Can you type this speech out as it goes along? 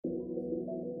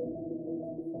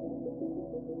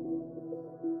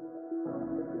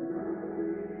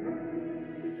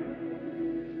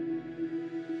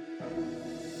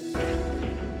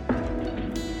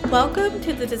Welcome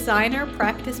to the Designer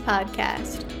Practice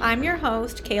Podcast. I'm your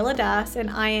host, Kayla Das, and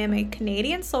I am a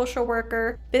Canadian social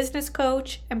worker, business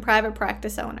coach, and private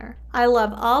practice owner. I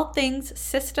love all things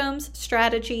systems,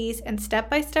 strategies, and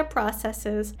step-by-step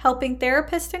processes, helping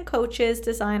therapists and coaches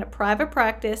design a private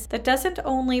practice that doesn't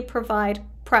only provide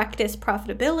practice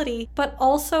profitability, but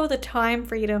also the time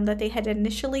freedom that they had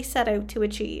initially set out to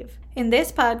achieve. In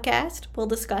this podcast, we'll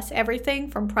discuss everything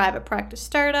from private practice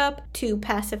startup to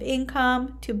passive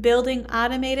income to building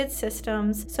automated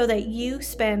systems so that you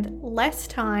spend less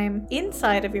time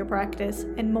inside of your practice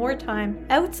and more time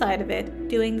outside of it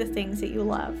doing the things that you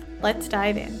love. Let's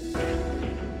dive in.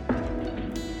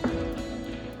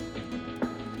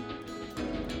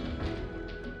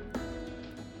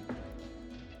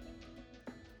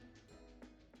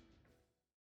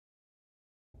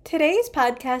 Today's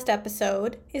podcast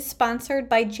episode is sponsored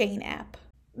by Jane app.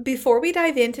 Before we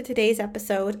dive into today's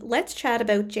episode, let's chat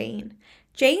about Jane.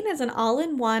 Jane is an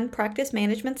all-in-one practice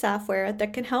management software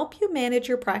that can help you manage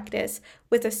your practice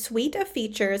with a suite of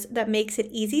features that makes it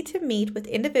easy to meet with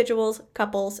individuals,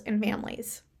 couples, and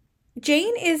families.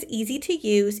 Jane is easy to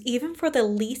use even for the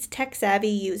least tech-savvy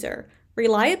user.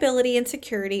 Reliability and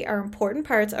security are important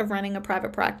parts of running a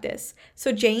private practice,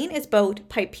 so Jane is both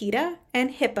PIPEDA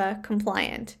and HIPAA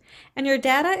compliant, and your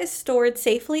data is stored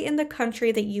safely in the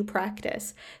country that you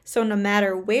practice, so no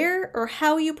matter where or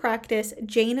how you practice,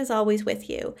 Jane is always with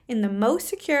you in the most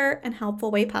secure and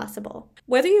helpful way possible.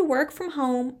 Whether you work from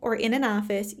home or in an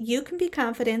office, you can be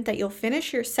confident that you'll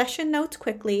finish your session notes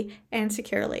quickly and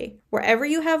securely. Wherever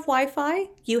you have Wi-Fi,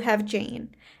 you have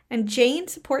Jane. And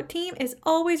Jane's support team is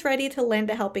always ready to lend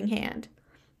a helping hand.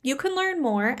 You can learn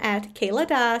more at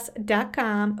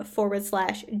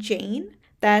kayladas.com/Jane.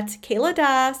 That's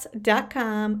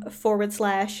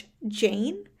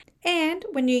kayladas.com/Jane. And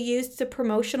when you use the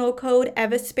promotional code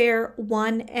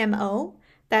EVASPARE1MO,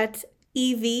 that's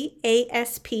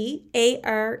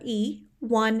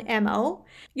EVASPARE1MO,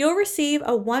 you'll receive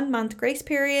a 1-month grace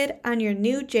period on your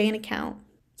new Jane account.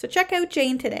 So check out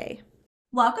Jane today.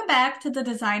 Welcome back to the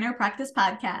Designer Practice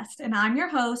Podcast, and I'm your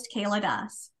host, Kayla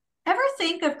Das. Ever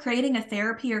think of creating a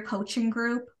therapy or coaching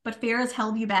group, but fear has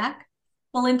held you back?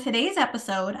 Well, in today's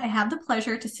episode, I have the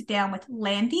pleasure to sit down with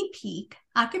Landy Peak,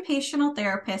 occupational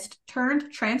therapist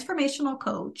turned transformational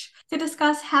coach, to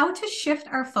discuss how to shift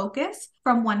our focus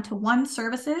from one-to-one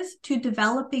services to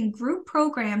developing group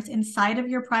programs inside of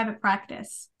your private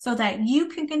practice so that you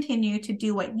can continue to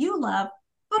do what you love,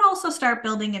 but also start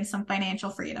building in some financial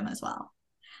freedom as well.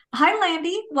 Hi,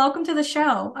 Landy. Welcome to the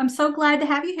show. I'm so glad to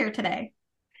have you here today.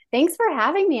 Thanks for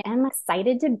having me. I'm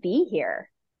excited to be here.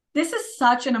 This is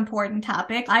such an important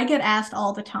topic. I get asked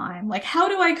all the time, like, how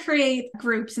do I create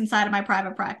groups inside of my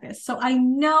private practice? So I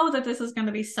know that this is going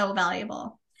to be so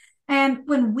valuable. And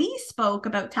when we spoke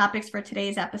about topics for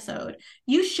today's episode,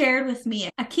 you shared with me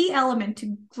a key element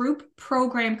to group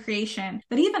program creation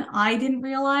that even I didn't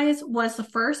realize was the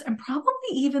first and probably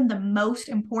even the most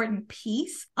important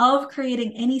piece of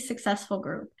creating any successful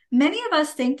group. Many of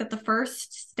us think that the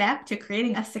first step to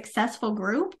creating a successful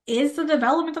group is the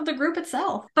development of the group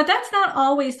itself, but that's not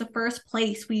always the first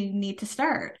place we need to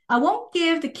start. I won't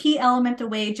give the key element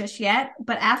away just yet,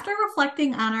 but after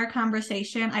reflecting on our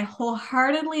conversation, I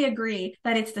wholeheartedly agree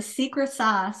that it's the secret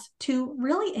sauce to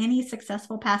really any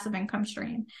successful passive income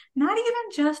stream, not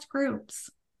even just groups.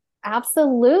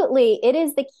 Absolutely. It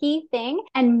is the key thing.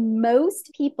 And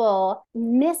most people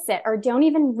miss it or don't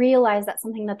even realize that's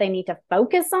something that they need to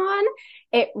focus on.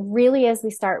 It really is.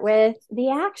 We start with the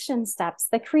action steps,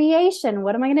 the creation.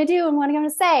 What am I going to do? And what am I going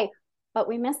to say? But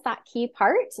we miss that key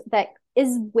part that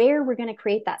is where we're going to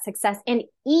create that success and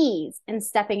ease in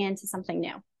stepping into something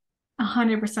new.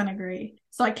 100% agree.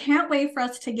 So I can't wait for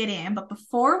us to get in. But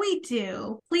before we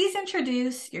do, please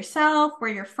introduce yourself,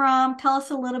 where you're from. Tell us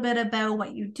a little bit about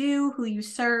what you do, who you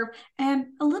serve, and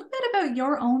a little bit about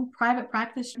your own private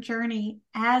practice journey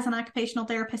as an occupational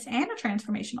therapist and a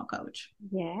transformational coach.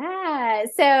 Yeah.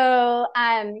 So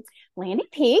I'm Landy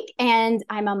Peak, and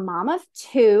I'm a mom of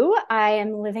 2. I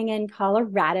am living in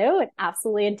Colorado and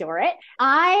absolutely adore it.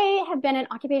 I have been an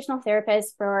occupational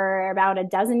therapist for about a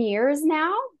dozen years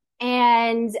now.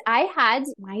 And I had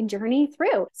my journey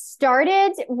through.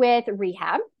 Started with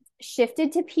rehab,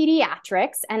 shifted to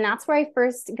pediatrics, and that's where I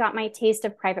first got my taste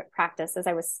of private practice as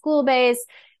I was school-based,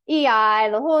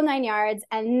 EI, the whole 9 yards,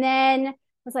 and then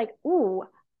was like, ooh,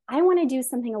 I want to do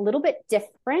something a little bit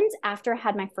different after I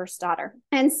had my first daughter.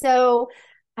 And so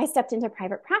I stepped into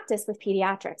private practice with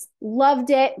pediatrics. Loved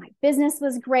it. My business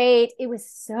was great. It was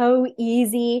so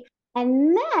easy.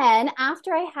 And then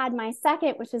after I had my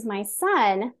second, which was my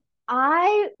son,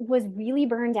 I was really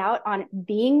burned out on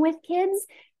being with kids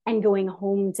and going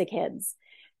home to kids.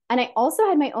 And I also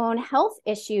had my own health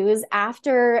issues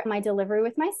after my delivery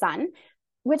with my son,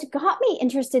 which got me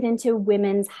interested into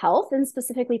women's health and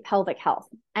specifically pelvic health.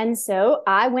 And so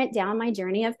I went down my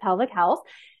journey of pelvic health,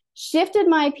 shifted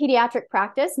my pediatric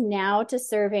practice now to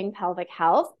serving pelvic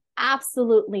health,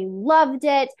 absolutely loved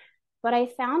it. But I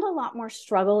found a lot more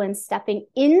struggle in stepping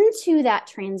into that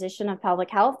transition of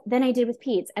pelvic health than I did with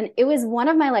peds. And it was one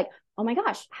of my like, oh my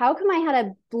gosh, how come I had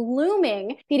a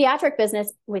blooming pediatric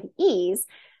business with ease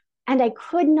and I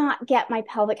could not get my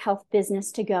pelvic health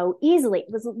business to go easily?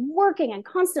 It was working and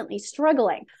constantly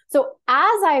struggling. So as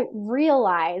I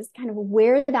realized kind of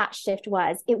where that shift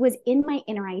was, it was in my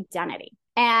inner identity.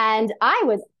 And I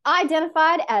was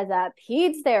identified as a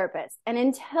peds therapist. And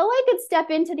until I could step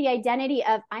into the identity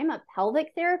of I'm a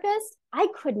pelvic therapist, I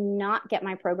could not get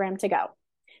my program to go.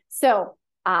 So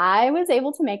I was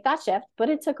able to make that shift, but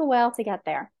it took a while to get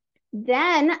there.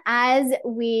 Then as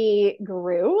we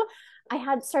grew, I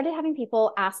had started having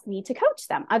people ask me to coach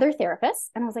them, other therapists.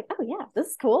 And I was like, oh yeah, this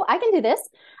is cool. I can do this.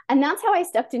 And that's how I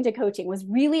stepped into coaching. Was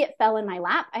really, it fell in my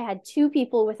lap. I had 2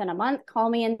 people within a month call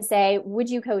me and say, would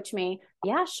you coach me?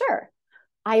 Yeah, sure.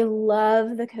 I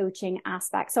love the coaching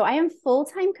aspect. So I am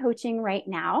full-time coaching right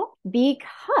now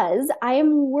because I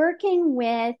am working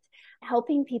with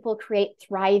helping people create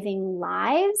thriving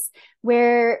lives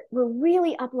where we're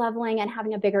really up leveling and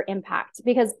having a bigger impact,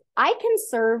 because I can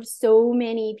serve so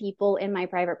many people in my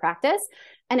private practice.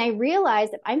 And I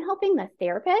realized if I'm helping the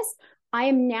therapist, I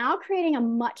am now creating a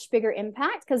much bigger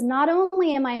impact, because not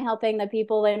only am I helping the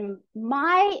people in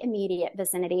my immediate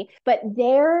vicinity, but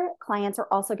their clients are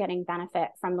also getting benefit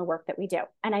from the work that we do.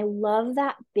 And I love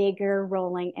that bigger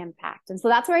rolling impact. And so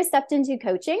that's where I stepped into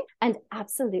coaching and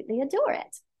absolutely adore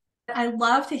it. I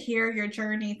love to hear your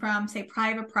journey from, say,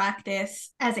 private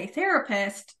practice as a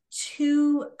therapist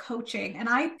to coaching. And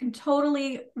I can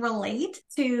totally relate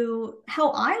to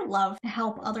how I love to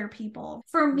help other people.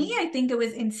 For me, I think it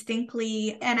was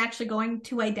instinctively and actually going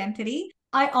to identity.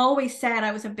 I always said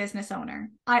I was a business owner.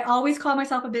 I always called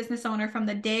myself a business owner from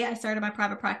the day I started my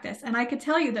private practice. And I could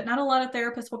tell you that not a lot of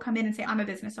therapists will come in and say, I'm a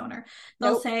business owner.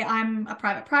 They'll say, I'm a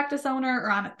private practice owner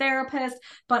or I'm a therapist,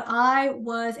 but I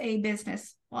was a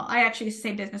business. Well, I actually used to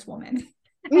say businesswoman.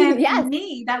 And Yes. for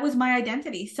me, that was my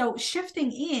identity. So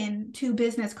shifting in to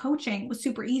business coaching was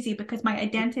super easy because my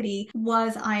identity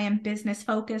was I am business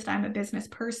focused. I'm a business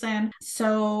person.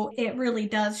 So it really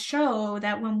does show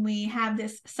that when we have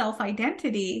this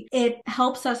self-identity, it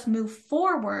helps us move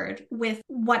forward with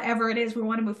whatever it is we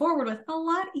want to move forward with a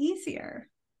lot easier.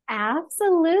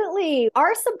 Absolutely.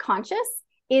 Our subconscious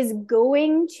is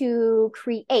going to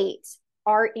create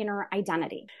our inner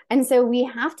identity. And so we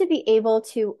have to be able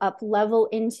to up level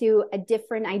into a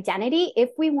different identity if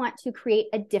we want to create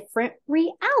a different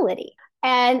reality.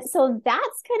 And so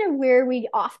that's kind of where we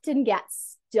often get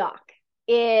stuck,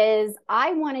 is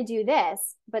I want to do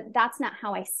this, but that's not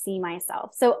how I see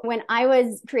myself. So when I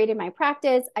was creating my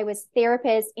practice, I was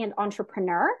therapist and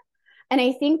entrepreneur. And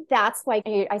I think that's why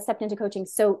I stepped into coaching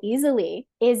so easily,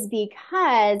 is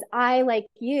because I, like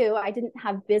you, I didn't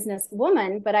have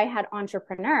businesswoman, but I had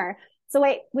entrepreneur. So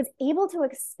I was able to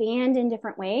expand in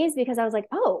different ways because I was like,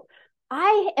 oh,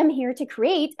 I am here to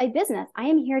create a business. I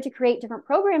am here to create different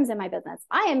programs in my business.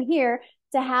 I am here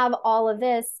to have all of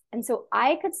this. And so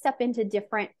I could step into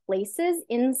different places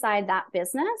inside that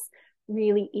business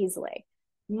really easily.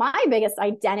 My biggest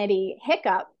identity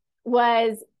hiccup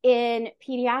was in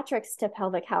pediatrics to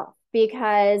pelvic health,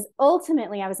 because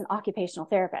ultimately I was an occupational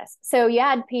therapist. So you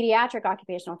had pediatric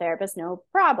occupational therapist, no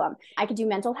problem. I could do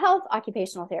mental health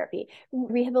occupational therapy,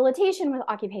 rehabilitation with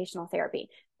occupational therapy.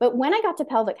 But when I got to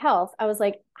pelvic health, I was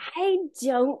like, I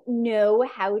don't know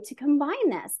how to combine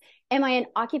this. Am I an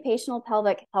occupational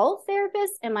pelvic health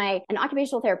therapist? Am I an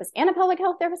occupational therapist and a pelvic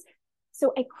health therapist?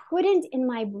 So I couldn't in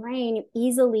my brain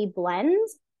easily blend.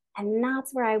 And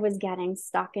that's where I was getting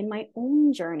stuck in my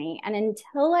own journey. And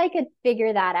until I could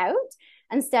figure that out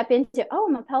and step into, oh,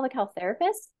 I'm a pelvic health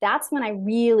therapist, that's when I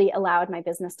really allowed my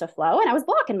business to flow. And I was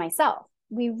blocking myself.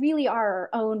 We really are our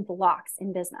own blocks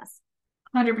in business.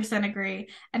 100% agree.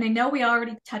 And I know we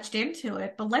already touched into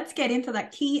it, but let's get into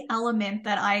that key element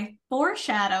that I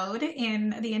foreshadowed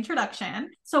in the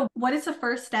introduction. So, what is the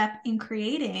first step in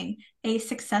creating a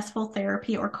successful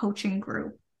therapy or coaching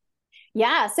group?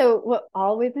 Yeah. So what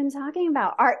all we've been talking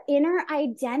about, our inner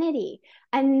identity.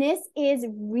 And this is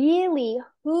really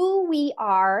who we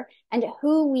are and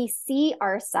who we see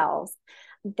ourselves.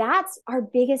 That's our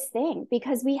biggest thing,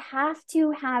 because we have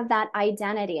to have that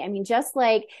identity. I mean, just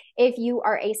like if you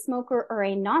are a smoker or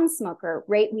a non-smoker,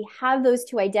 right? We have those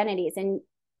two identities, and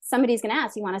somebody's going to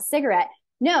ask, you want a cigarette?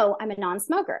 No, I'm a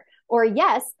non-smoker. Or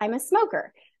yes, I'm a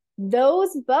smoker.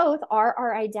 Those both are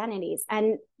our identities.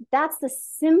 And that's the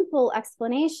simple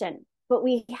explanation. But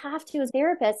we have to, as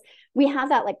therapists, we have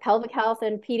that like pelvic health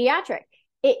and pediatric.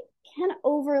 It can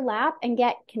overlap and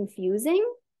get confusing.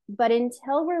 But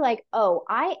until we're like, oh,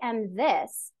 I am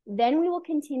this, then we will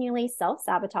continually self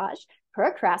sabotage,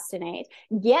 procrastinate,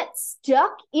 get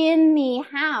stuck in the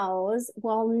house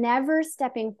while never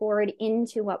stepping forward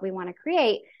into what we want to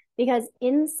create because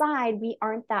inside we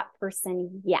aren't that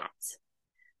person yet.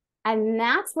 And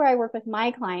that's where I work with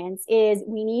my clients is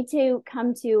we need to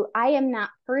come to, I am that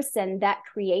person that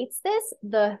creates this.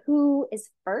 The who is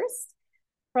first.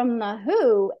 From the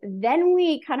who, then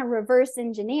we kind of reverse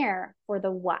engineer for the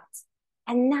what.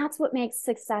 And that's what makes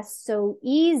success so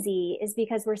easy is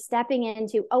because we're stepping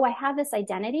into, oh, I have this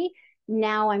identity.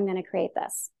 Now I'm going to create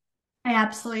this. I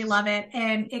absolutely love it.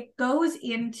 And it goes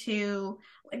into,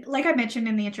 like I mentioned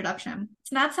in the introduction,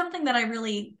 it's not something that I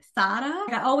really thought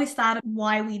of. I always thought of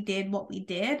why we did what we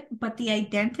did, but the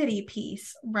identity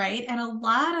piece, right? And a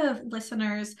lot of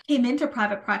listeners came into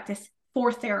private practice for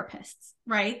therapists,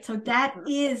 right? So that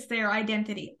is their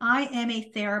identity. I am a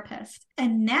therapist.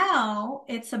 And now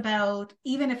it's about,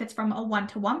 even if it's from a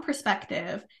one-to-one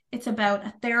perspective, it's about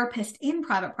a therapist in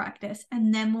private practice.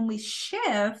 And then when we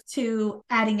shift to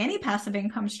adding any passive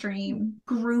income stream,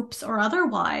 groups or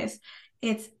otherwise,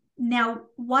 it's now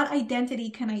what identity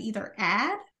can I either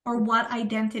add or what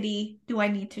identity do I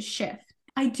need to shift?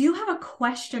 I do have a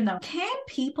question though. Can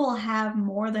people have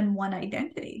more than one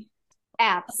identity?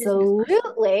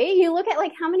 Absolutely. You look at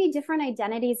like how many different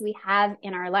identities we have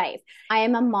in our life. I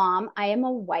am a mom. I am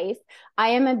a wife. I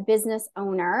am a business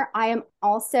owner. I am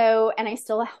also, and I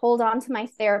still hold on to my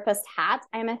therapist hat.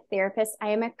 I am a therapist. I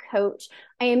am a coach.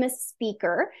 I am a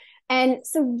speaker. And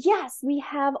so, yes, we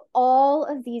have all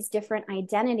of these different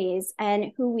identities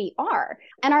and who we are.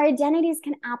 And our identities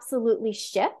can absolutely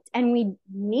shift and we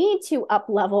need to up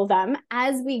level them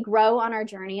as we grow on our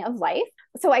journey of life.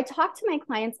 So I talk to my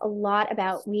clients a lot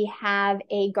about we have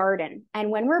a garden.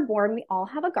 And when we're born, we all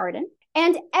have a garden.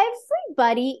 And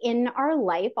everybody in our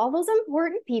life, all those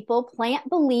important people, plant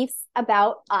beliefs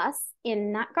about us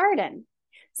in that garden.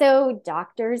 So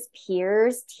doctors,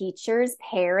 peers, teachers,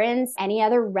 parents, any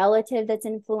other relative that's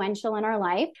influential in our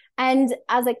life. And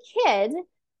as a kid,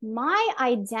 my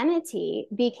identity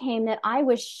became that I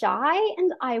was shy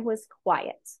and I was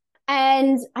quiet.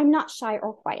 And I'm not shy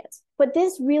or quiet, but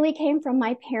this really came from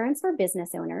my parents were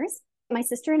business owners. My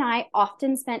sister and I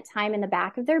often spent time in the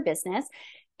back of their business.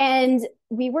 And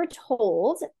we were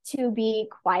told to be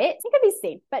quiet. You could be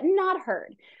seen, but not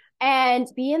heard. And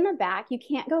be in the back. You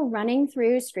can't go running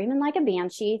through, screaming like a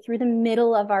banshee through the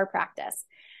middle of our practice.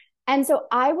 And so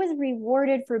I was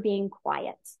rewarded for being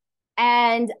quiet.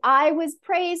 And I was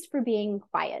praised for being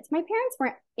quiet. My parents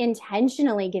weren't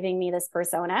intentionally giving me this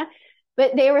persona,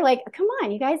 but they were like, come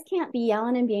on, you guys can't be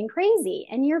yelling and being crazy.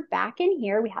 And you're back in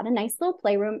here. We had a nice little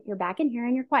playroom. You're back in here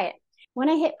and you're quiet. When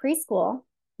I hit preschool,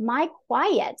 my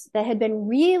quiet that had been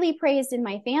really praised in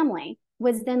my family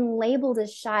was then labeled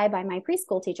as shy by my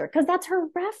preschool teacher because that's her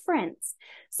reference.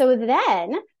 So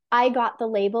then I got the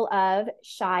label of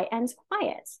shy and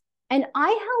quiet. And I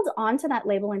held on to that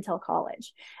label until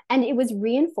college. And it was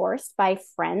reinforced by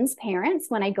friends, parents,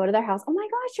 when I go to their house. Oh my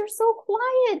gosh, you're so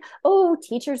quiet. Oh,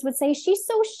 teachers would say, she's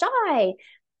so shy.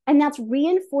 And that's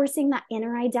reinforcing that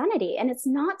inner identity. And it's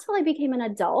not till I became an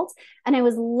adult and I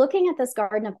was looking at this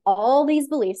garden of all these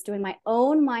beliefs, doing my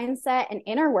own mindset and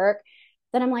inner work,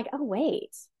 that I'm like, oh,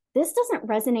 wait, this doesn't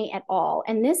resonate at all.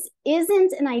 And this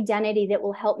isn't an identity that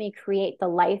will help me create the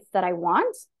life that I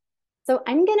want. So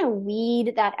I'm going to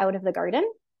weed that out of the garden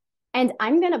and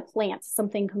I'm going to plant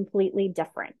something completely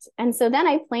different. And so then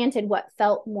I planted what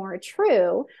felt more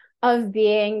true of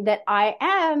being that I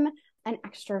am an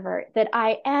extrovert, that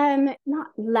I am not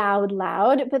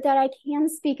loud, but that I can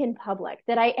speak in public,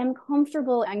 that I am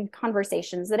comfortable in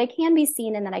conversations, that I can be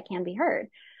seen and that I can be heard.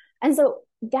 And so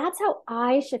that's how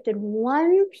I shifted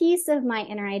one piece of my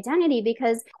inner identity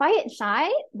because quiet and shy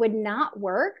would not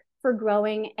work for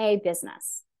growing a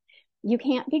business. You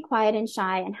can't be quiet and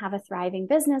shy and have a thriving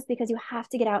business because you have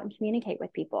to get out and communicate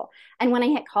with people. And when I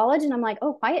hit college and I'm like,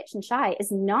 oh, quiet and shy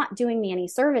is not doing me any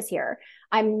service here.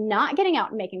 I'm not getting out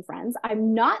and making friends.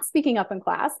 I'm not speaking up in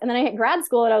class. And then I hit grad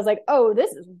school and I was like, oh,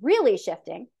 this is really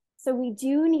shifting. So we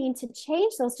do need to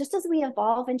change those just as we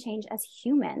evolve and change as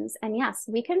humans. And yes,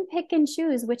 we can pick and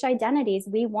choose which identities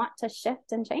we want to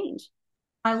shift and change.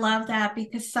 I love that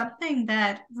because something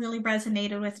that really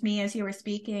resonated with me as you were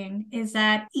speaking is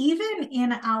that even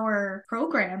in our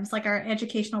programs, like our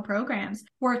educational programs,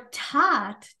 we're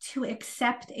taught to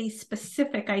accept a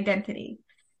specific identity.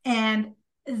 And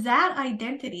that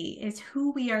identity is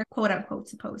who we are, quote unquote,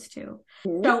 supposed to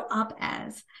Mhm. show up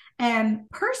as. And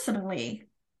personally,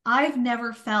 I've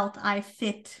never felt I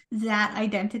fit that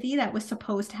identity that was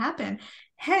supposed to happen.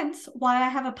 Hence why I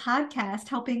have a podcast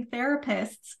helping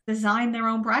therapists design their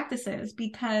own practices,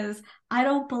 because I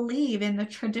don't believe in the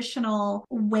traditional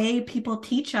way people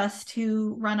teach us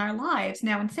to run our lives.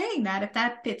 Now, in saying that, if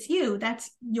that fits you, that's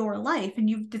your life and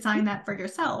you've designed that for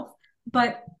yourself.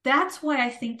 But that's why I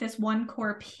think this one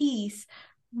core piece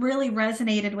really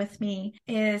resonated with me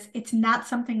is it's not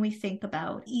something we think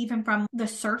about. Even from the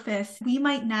surface, we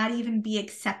might not even be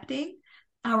accepting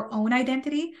our own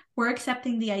identity. We're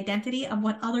accepting the identity of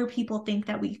what other people think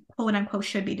that we, quote unquote,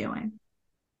 should be doing.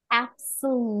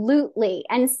 Absolutely.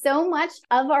 And so much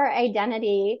of our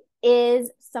identity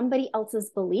is somebody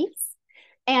else's beliefs.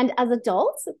 And as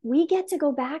adults, we get to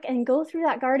go back and go through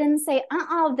that garden and say,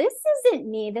 this isn't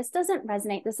me. This doesn't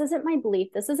resonate. This isn't my belief.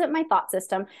 This isn't my thought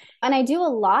system. And I do a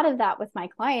lot of that with my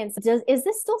clients. Is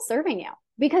this still serving you?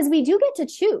 Because we do get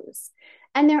to choose.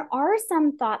 And there are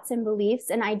some thoughts and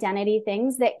beliefs and identity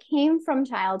things that came from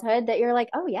childhood that you're like,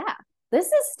 oh, yeah, this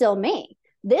is still me.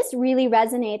 This really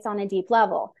resonates on a deep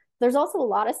level. There's also a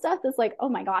lot of stuff that's like, oh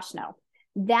my gosh, no,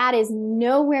 that is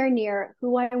nowhere near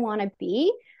who I want to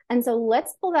be. And so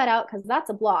let's pull that out because that's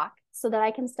a block so that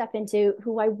I can step into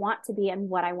who I want to be and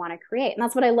what I want to create. And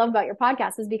that's what I love about your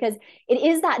podcast is because it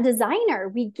is that designer.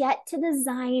 We get to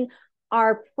design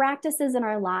our practices in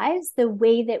our lives the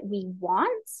way that we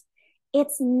want.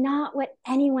 It's not what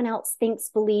anyone else thinks,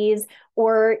 believes,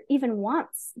 or even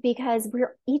wants because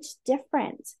we're each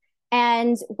different.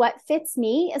 And what fits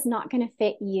me is not going to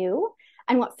fit you.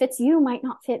 And what fits you might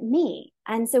not fit me.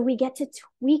 And so we get to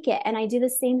tweak it. And I do the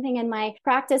same thing in my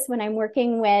practice when I'm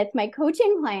working with my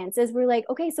coaching clients is we're like,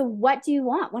 okay, so what do you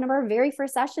want? One of our very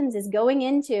first sessions is going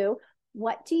into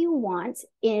what do you want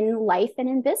in life and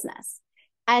in business?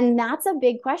 And that's a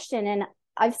big question. And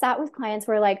I've sat with clients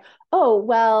who are like, oh,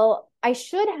 well, I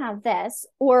should have this,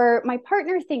 or my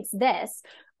partner thinks this,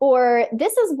 or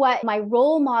this is what my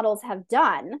role models have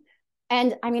done.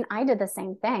 And I mean, I did the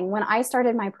same thing. When I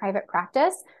started my private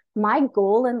practice, my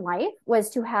goal in life was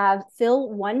to have fill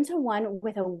one-to-one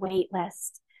with a wait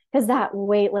list because that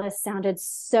wait list sounded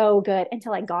so good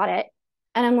until I got it.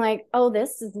 And I'm like, oh,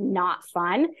 this is not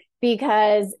fun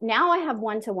because now I have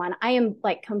one-to-one. I am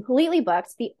like completely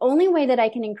booked. The only way that I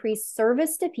can increase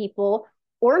service to people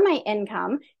or my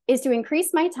income is to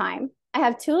increase my time. I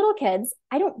have two little kids.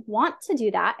 I don't want to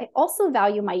do that. I also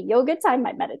value my yoga time,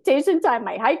 my meditation time,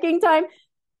 my hiking time.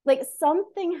 Like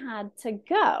something had to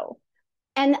go.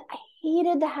 And I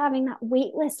hated having that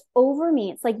wait list over me.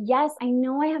 It's like, yes, I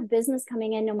know I have business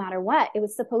coming in no matter what. It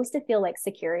was supposed to feel like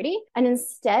security. And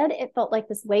instead, it felt like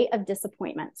this weight of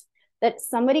disappointment that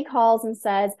somebody calls and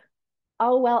says,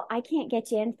 oh, well, I can't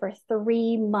get you in for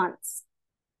 3 months.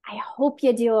 I hope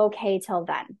you do okay till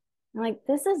then. I'm like,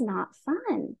 this is not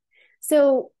fun.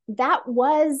 So that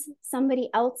was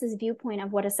somebody else's viewpoint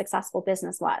of what a successful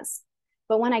business was.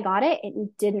 But when I got it,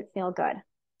 it didn't feel good.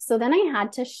 So then I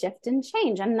had to shift and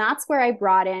change. And that's where I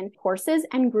brought in courses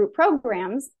and group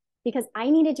programs because I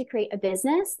needed to create a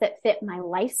business that fit my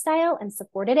lifestyle and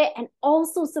supported it and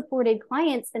also supported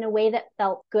clients in a way that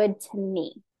felt good to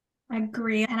me. I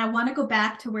agree. And I want to go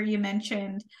back to where you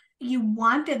mentioned you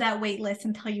wanted that wait list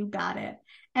until you got it.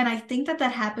 And I think that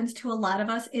that happens to a lot of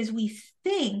us is we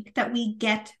think that we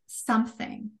get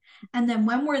something. And then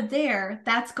when we're there,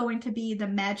 that's going to be the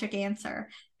magic answer.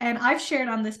 And I've shared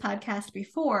on this podcast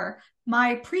before,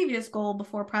 my previous goal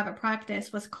before private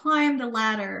practice was climb the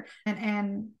ladder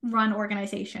and run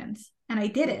organizations. And I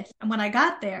did it. And when I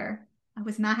got there, I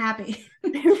was not happy.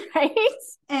 Right?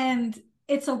 And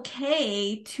it's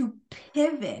okay to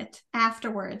pivot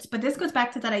afterwards. But this goes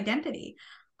back to that identity.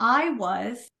 I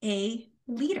was a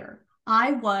leader.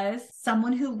 I was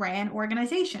someone who ran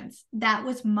organizations. That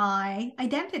was my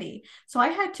identity. So I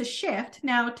had to shift.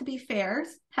 Now, to be fair,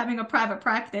 having a private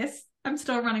practice, I'm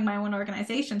still running my own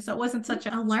organization. So it wasn't such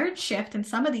a large shift. And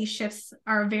some of these shifts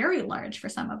are very large for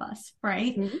some of us,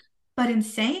 right? Mm-hmm. But in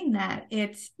saying that,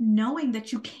 it's knowing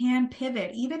that you can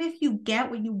pivot. Even if you get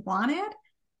what you wanted,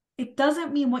 it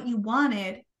doesn't mean what you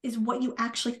wanted is what you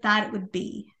actually thought it would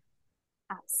be.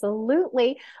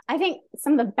 Absolutely. I think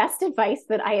some of the best advice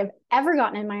that I have ever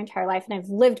gotten in my entire life, and I've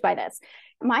lived by this,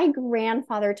 my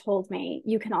grandfather told me,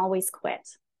 you can always quit.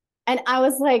 And I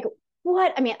was like,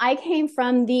 what? I mean, I came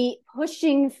from the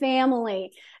pushing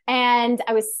family and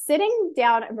I was sitting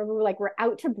down. I remember like we're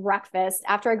out to breakfast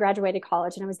after I graduated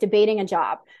college and I was debating a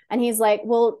job. And he's like,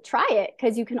 well, try it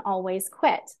because you can always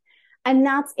quit. And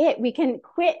that's it. We can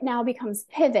quit now becomes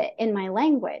pivot in my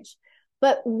language.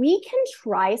 But we can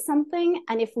try something,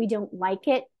 and if we don't like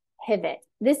it, pivot.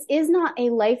 This is not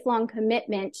a lifelong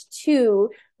commitment to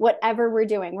whatever we're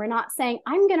doing. We're not saying,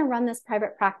 I'm going to run this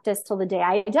private practice till the day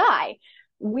I die.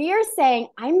 We're saying,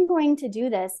 I'm going to do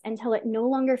this until it no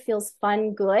longer feels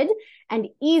fun, good, and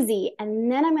easy.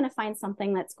 And then I'm going to find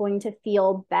something that's going to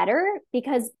feel better,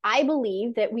 because I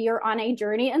believe that we are on a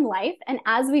journey in life. And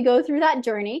as we go through that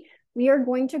journey, we are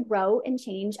going to grow and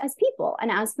change as people.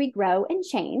 And as we grow and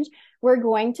change, we're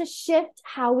going to shift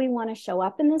how we want to show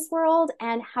up in this world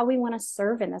and how we want to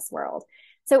serve in this world.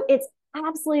 So it's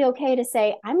absolutely okay to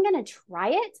say, I'm going to try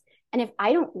it. And if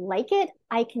I don't like it,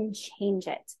 I can change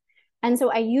it. And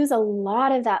so I use a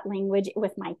lot of that language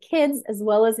with my kids as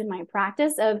well as in my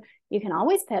practice of, you can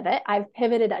always pivot. I've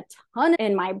pivoted a ton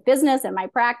in my business and my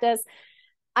practice.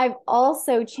 I've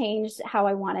also changed how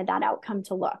I wanted that outcome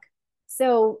to look.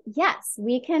 So yes,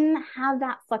 we can have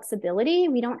that flexibility.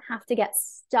 We don't have to get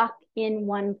stuck in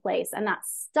one place. And that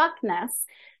stuckness,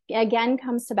 again,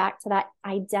 comes back to that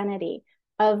identity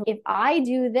of, if I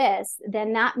do this,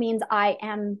 then that means I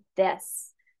am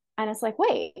this. And it's like,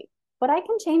 wait, but I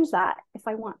can change that if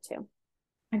I want to.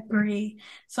 Agree.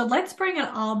 So let's bring it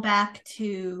all back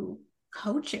to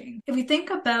coaching. If we think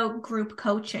about group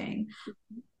coaching,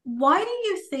 why do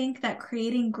you think that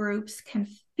creating groups can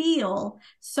feel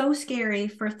so scary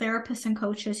for therapists and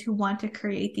coaches who want to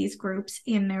create these groups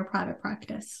in their private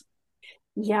practice?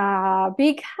 Yeah,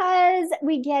 because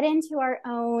we get into our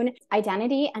own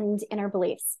identity and inner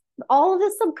beliefs. All of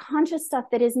the subconscious stuff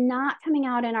that is not coming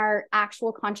out in our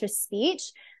actual conscious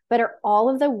speech, but are all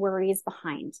of the worries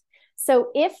behind.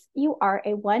 So if you are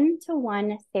a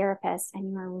one-to-one therapist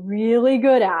and you are really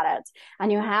good at it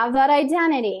and you have that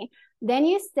identity, then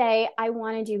you say, I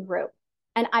want to do group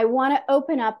and I want to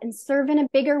open up and serve in a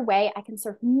bigger way. I can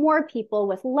serve more people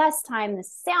with less time.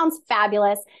 This sounds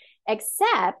fabulous,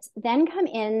 except then come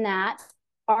in that,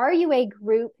 are you a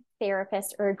group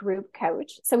therapist or a group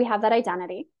coach? So we have that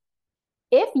identity.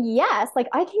 If yes, like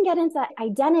I can get into that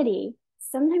identity.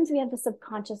 Sometimes we have the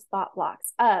subconscious thought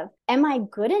blocks of, am I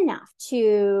good enough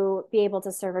to be able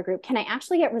to serve a group? Can I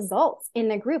actually get results in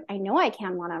the group? I know I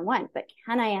can one-on-one, but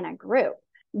can I in a group?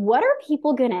 What are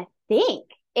people going to think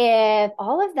if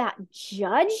all of that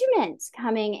judgment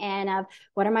coming in of,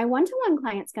 what are my one-to-one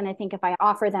clients going to think if I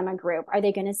offer them a group? Are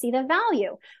they going to see the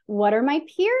value? What are my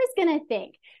peers going to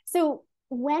think? So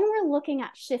when we're looking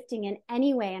at shifting in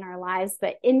any way in our lives,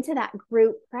 but into that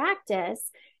group practice,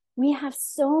 we have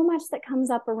so much that comes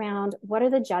up around, what are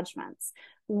the judgments?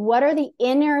 What are the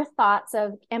inner thoughts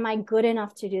of, am I good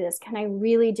enough to do this? Can I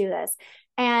really do this?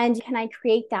 And can I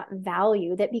create that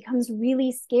value that becomes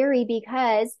really scary,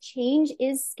 because change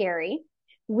is scary.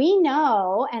 We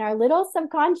know, and our little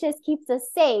subconscious keeps us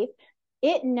safe.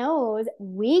 It knows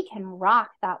we can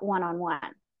rock that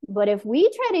one-on-one. But if we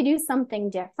try to do something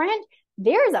different,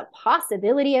 there's a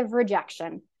possibility of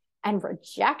rejection. And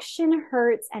rejection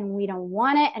hurts and we don't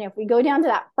want it. And if we go down to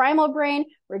that primal brain,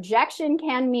 rejection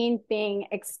can mean being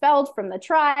expelled from the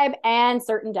tribe and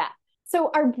certain death.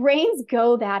 So our brains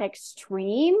go that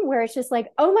extreme where it's just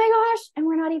like, oh my gosh, and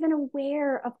we're not even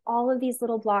aware of all of these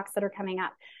little blocks that are coming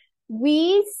up.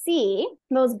 We see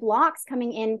those blocks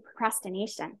coming in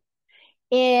procrastination.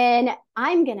 And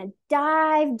I'm going to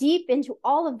dive deep into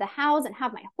all of the hows and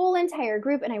have my whole entire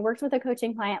group. And I worked with a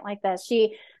coaching client like this.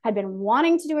 She had been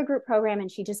wanting to do a group program and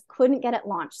she just couldn't get it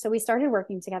launched. So we started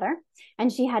working together,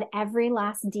 and she had every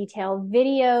last detail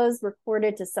videos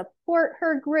recorded to support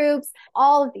her groups,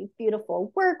 all of these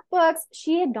beautiful workbooks.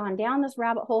 She had gone down this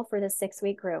rabbit hole for this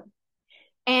 6-week group,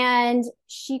 and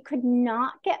she could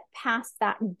not get past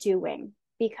that doing,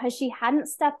 because she hadn't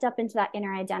stepped up into that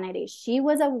inner identity. She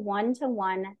was a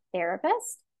one-to-one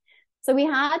therapist. So we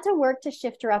had to work to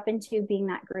shift her up into being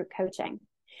that group coaching.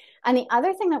 And the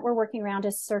other thing that we're working around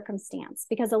is circumstance,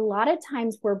 because a lot of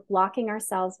times we're blocking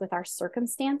ourselves with our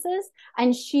circumstances.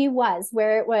 And she was,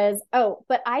 where it was, oh,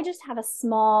 but I just have a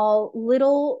small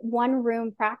little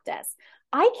one-room practice.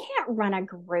 I can't run a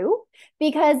group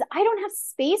because I don't have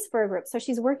space for a group. So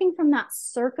she's working from that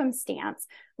circumstance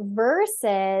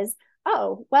versus,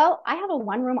 oh, well, I have a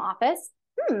one-room office.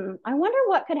 I wonder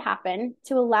what could happen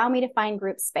to allow me to find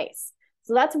group space.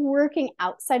 So that's working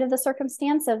outside of the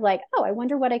circumstance of like, oh, I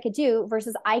wonder what I could do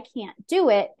versus I can't do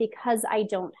it because I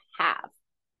don't have.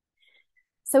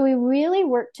 So we really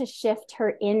worked to shift her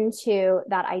into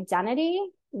that identity,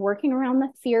 working around the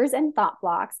fears and thought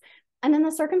blocks. And then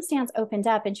the circumstance opened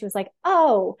up and she was like,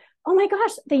 oh my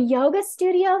gosh, the yoga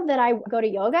studio that I go to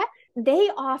yoga, they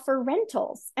offer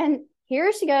rentals. And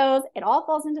here she goes. It all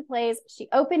falls into place. She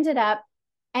opened it up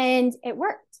and it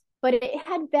worked. But it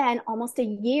had been almost a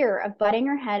year of butting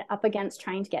her head up against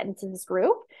trying to get into this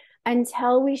group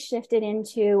until we shifted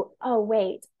into, oh,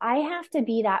 wait, I have to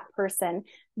be that person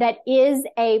that is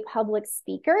a public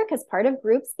speaker, because part of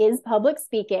groups is public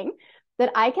speaking,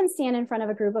 that I can stand in front of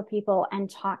a group of people and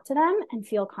talk to them and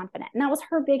feel confident. And that was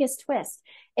her biggest twist,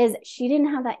 is she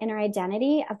didn't have that inner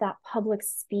identity of that public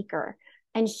speaker.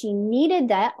 And she needed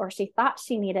that, or she thought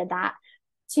she needed that,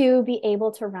 to be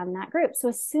able to run that group. So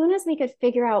as soon as we could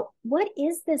figure out, what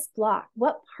is this block?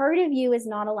 What part of you is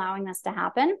not allowing this to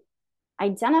happen?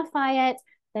 Identify it,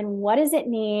 then what does it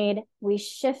need? We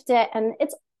shift it, and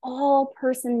it's all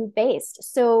person based.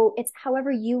 So it's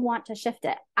however you want to shift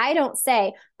it. I don't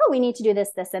say, oh, we need to do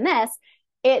this, this, and this.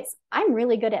 It's, I'm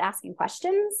really good at asking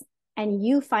questions, and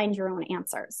you find your own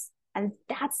answers. And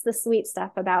that's the sweet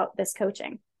stuff about this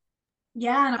coaching.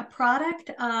 Yeah, and a product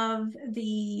of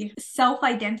the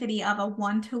self-identity of a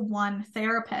one-to-one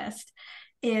therapist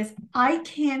is I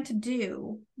can't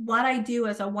do what I do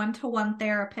as a one-to-one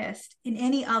therapist in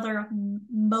any other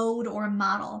mode or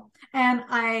model. And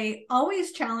I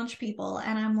always challenge people,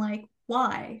 and I'm like,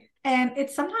 why? And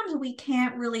it's sometimes we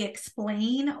can't really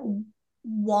explain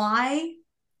why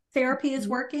therapy is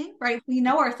working, right? We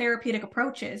know our therapeutic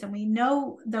approaches and we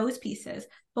know those pieces,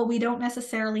 but we don't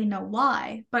necessarily know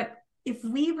why. But if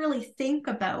we really think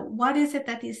about what is it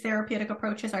that these therapeutic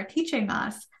approaches are teaching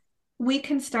us, we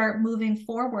can start moving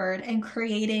forward and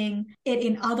creating it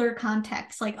in other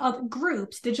contexts, like other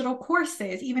groups, digital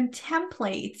courses, even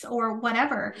templates or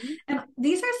whatever. And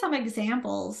these are some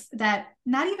examples that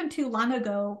not even too long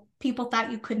ago, people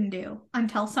thought you couldn't do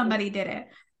until somebody did it,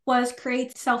 was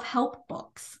create self-help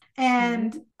books.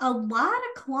 And a lot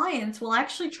of clients will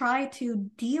actually try to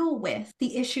deal with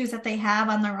the issues that they have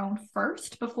on their own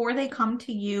first before they come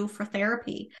to you for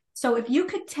therapy. So if you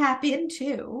could tap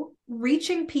into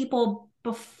reaching people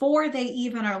before they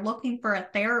even are looking for a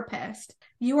therapist,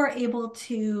 you are able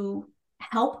to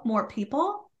help more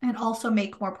people and also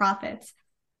make more profits.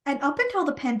 And up until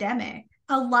the pandemic,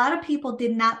 a lot of people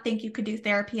did not think you could do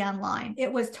therapy online.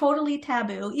 It was totally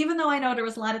taboo, even though I know there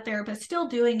was a lot of therapists still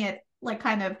doing it, like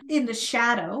kind of in the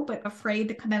shadow, but afraid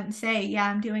to come out and say, yeah,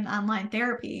 I'm doing online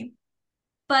therapy.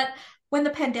 But when the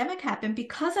pandemic happened,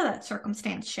 because of that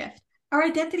circumstance shift, our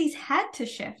identities had to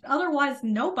shift. Otherwise,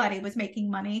 nobody was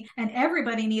making money and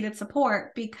everybody needed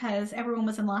support because everyone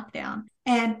was in lockdown.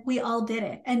 And we all did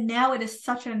it. And now it is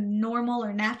such a normal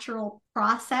or natural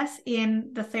process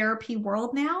in the therapy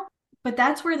world now. But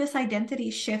that's where this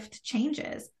identity shift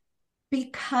changes,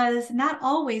 because not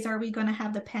always are we going to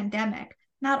have the pandemic.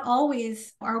 Not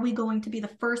always are we going to be the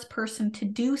first person to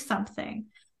do something.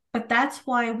 But that's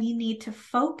why we need to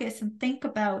focus and think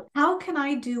about, how can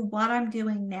I do what I'm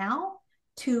doing now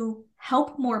to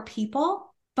help more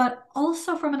people? But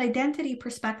also from an identity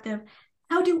perspective,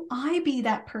 how do I be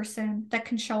that person that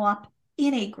can show up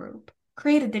in a group,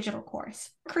 create a digital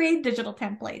course, create digital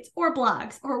templates or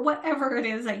blogs or whatever it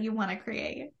is that you want to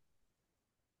create?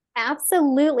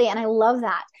 Absolutely. And I love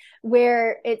that,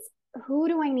 where it's, who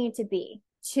do I need to be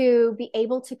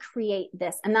able to create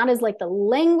this? And that is like the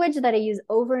language that I use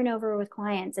over and over with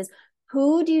clients, is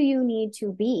who do you need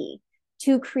to be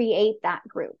to create that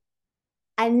group?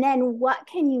 And then what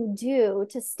can you do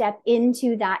to step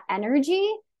into that energy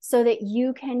so that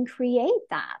you can create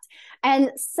that? And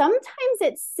sometimes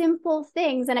it's simple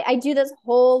things. And I do this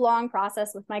whole long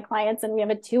process with my clients, and we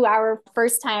have a 2-hour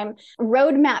first time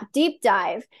roadmap deep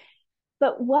dive.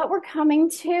 But what we're coming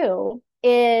to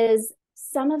is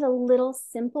some of the little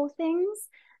simple things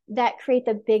that create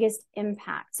the biggest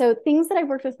impact. So things that I've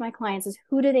worked with my clients is,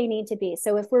 who do they need to be?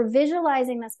 So if we're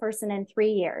visualizing this person in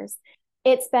 3 years,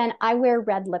 it's been, I wear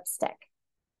red lipstick,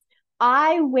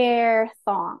 I wear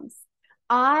thongs,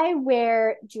 I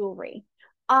wear jewelry,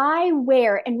 and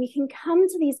we can come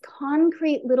to these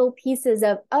concrete little pieces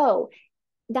of, oh,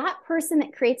 that person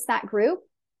that creates that group,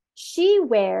 she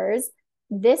wears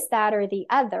this, that, or the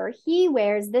other. He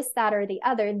wears this, that, or the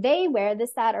other. They wear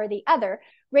this, that, or the other,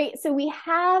 right? So we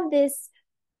have this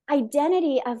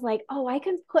identity of like, oh, I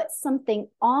can put something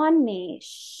on me,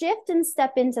 shift and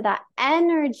step into that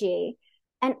energy,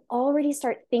 and already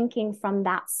start thinking from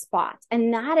that spot.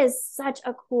 And that is such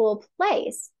a cool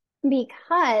place,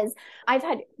 because I've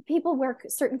had people wear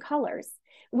certain colors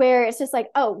where it's just like,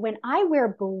 oh, when I wear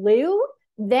blue,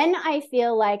 then I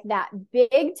feel like that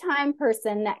big time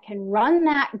person that can run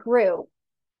that group.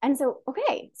 And so,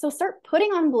 okay, so start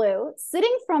putting on blue,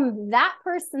 sitting from that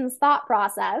person's thought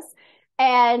process.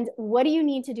 And what do you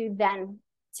need to do then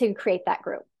to create that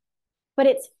group? But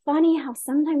it's funny how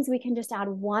sometimes we can just add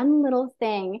one little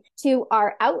thing to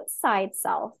our outside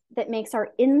self that makes our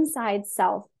inside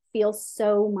self feel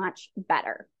so much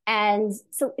better. And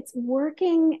so it's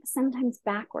working sometimes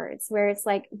backwards, where it's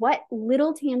like, what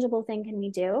little tangible thing can we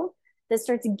do that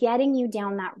starts getting you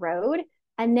down that road?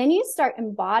 And then you start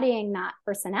embodying that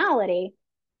personality,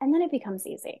 and then it becomes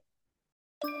easy.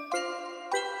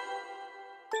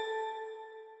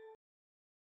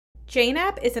 Jane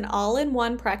App is an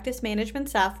all-in-one practice management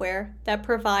software that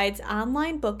provides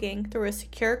online booking through a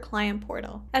secure client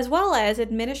portal, as well as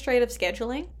administrative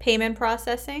scheduling, payment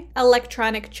processing,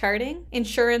 electronic charting,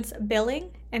 insurance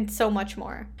billing, and so much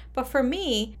more. But for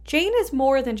me, Jane is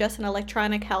more than just an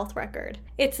electronic health record.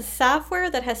 It's a software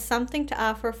that has something to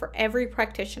offer for every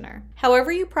practitioner.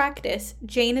 However you practice,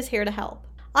 Jane is here to help.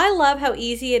 I love how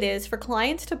easy it is for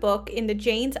clients to book into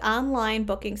Jane's online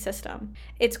booking system.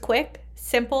 It's quick,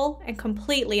 simple, and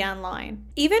completely online.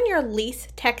 Even your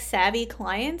least tech-savvy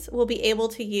clients will be able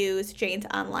to use Jane's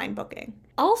online booking.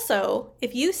 Also,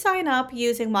 if you sign up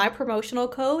using my promotional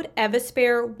code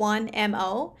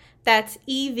EVASPARE1MO, that's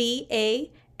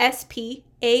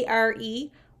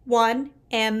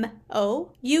EVASPARE1MO,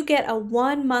 you get a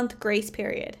 1 month grace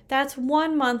period. That's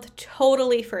 1 month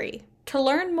totally free. To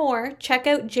learn more, check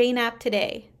out Jane App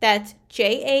today. That's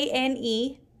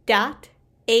JANE.app.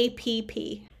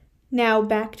 Now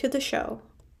back to the show.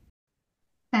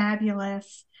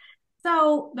 Fabulous.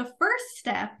 So the first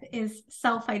step is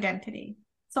self-identity.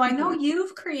 So I know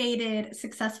you've created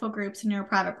successful groups in your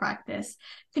private practice.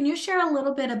 Can you share a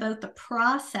little bit about the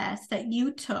process that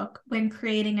you took when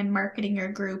creating and marketing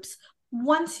your groups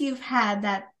once you've had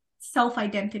that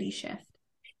self-identity shift?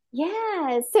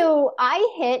 Yeah. So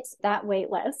I hit that wait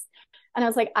list and I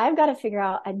was like, I've got to figure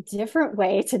out a different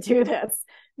way to do this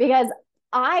because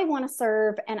I want to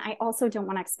serve and I also don't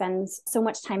want to expend so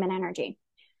much time and energy.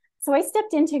 So I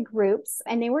stepped into groups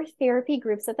and they were therapy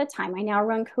groups at the time. I now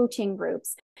run coaching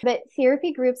groups, but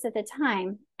therapy groups at the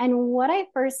time. And what I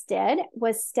first did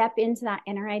was step into that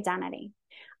inner identity.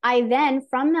 I then,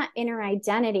 from that inner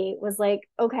identity, was like,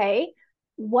 okay,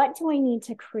 what do I need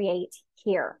to create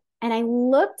here? And I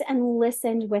looked and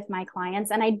listened with my clients,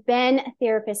 and I'd been a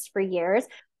therapist for years.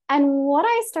 And what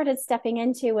I started stepping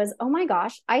into was, oh my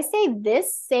gosh, I say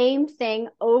this same thing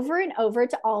over and over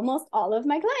to almost all of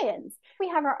my clients. We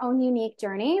have our own unique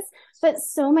journeys, but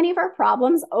so many of our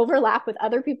problems overlap with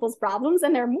other people's problems,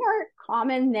 and they're more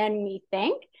common than we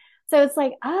think. So it's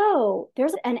like, oh,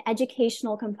 there's an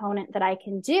educational component that I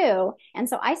can do. And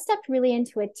so I stepped really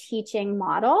into a teaching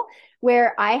model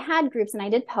where I had groups and I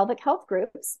did pelvic health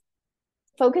groups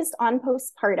focused on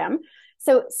postpartum.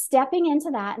 So stepping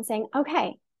into that and saying,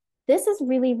 okay, this is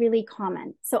really, really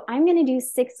common. So I'm going to do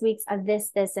 6 weeks of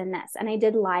this, this, and this. And I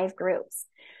did live groups.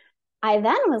 I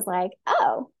then was like,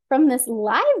 oh, from this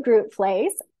live group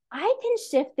place, I can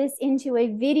shift this into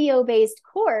a video-based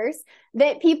course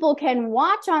that people can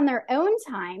watch on their own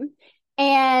time.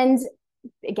 And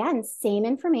again, same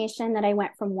information that I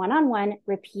went from one-on-one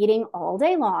repeating all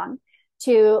day long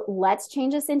to let's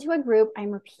change this into a group. I'm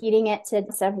repeating it to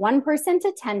instead of one person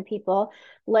to 10 people.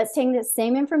 Let's take the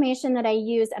same information that I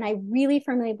used. And I really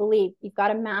firmly believe you've got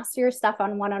to master your stuff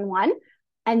on one-on-one.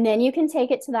 And then you can take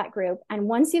it to that group. And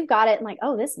once you've got it and like,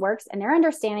 oh, this works, and they're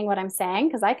understanding what I'm saying,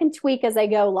 because I can tweak as I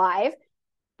go live,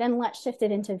 then let's shift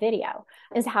it into video,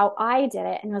 is how I did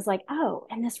it. And was like, oh,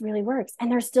 and this really works.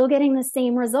 And they're still getting the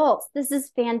same results. This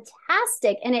is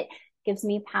fantastic. And it gives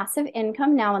me passive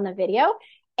income now in the video.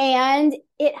 And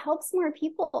it helps more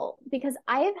people because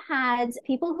I've had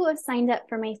people who have signed up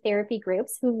for my therapy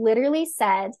groups who literally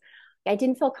said, I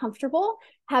didn't feel comfortable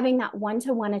having that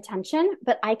one-to-one attention,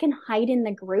 but I can hide in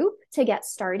the group to get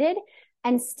started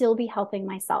and still be helping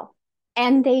myself.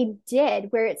 And they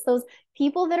did, where it's those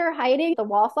people that are hiding the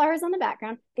wallflowers on the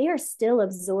background, they are still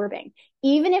absorbing.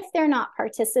 Even if they're not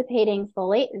participating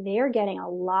fully, they're getting a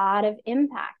lot of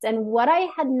impact. And what I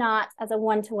had not, as a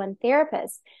one-to-one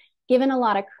therapist, given a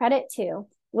lot of credit to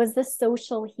was the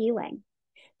social healing.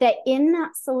 That in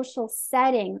that social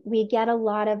setting, we get a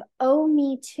lot of, oh,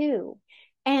 me too.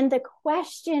 And the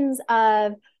questions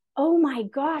of, oh my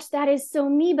gosh, that is so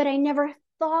me, but I never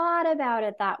thought about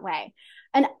it that way.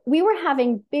 And we were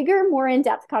having bigger, more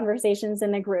in-depth conversations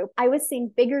in the group. I was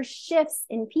seeing bigger shifts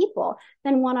in people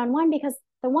than one-on-one because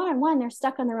the one-on-one, they're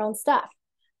stuck on their own stuff.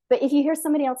 But if you hear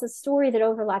somebody else's story that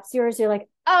overlaps yours, you're like,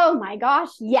 oh my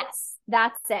gosh, yes,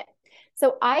 that's it.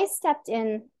 So I stepped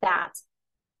in that.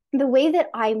 The way that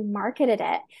I marketed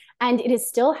it, and it is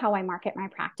still how I market my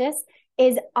practice,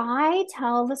 is I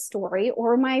tell the story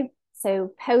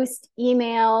so post,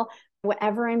 email,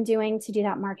 whatever I'm doing to do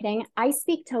that marketing, I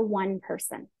speak to one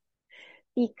person.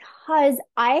 Because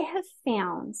I have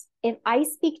found if I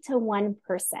speak to one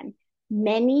person,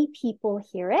 many people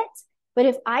hear it But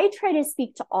if I try to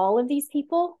speak to all of these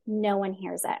people, no one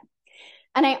hears it.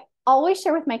 And I always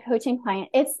share with my coaching client,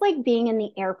 it's like being in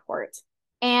the airport.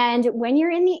 And when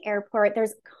you're in the airport,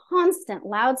 there's constant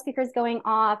loudspeakers going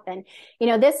off and,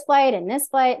 this flight and this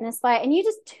flight and this flight, and you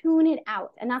just tune it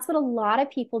out. And that's what a lot of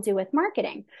people do with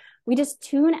marketing. We just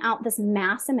tune out this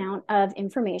mass amount of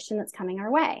information that's coming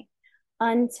our way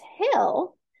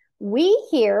until we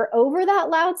hear over that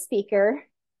loudspeaker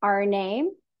our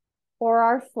name or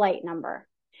our flight number.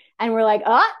 And we're like,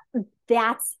 oh,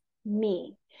 that's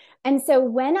me. And so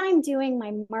when I'm doing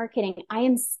my marketing, I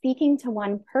am speaking to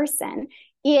one person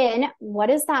in what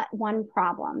is that one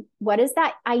problem? What is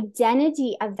that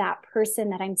identity of that person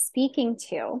that I'm speaking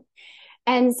to?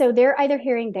 And so they're either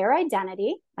hearing their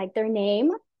identity, like their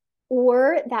name,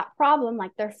 or that problem,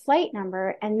 like their flight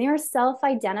number, and they're self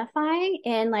identifying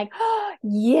in, like, oh,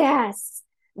 yes,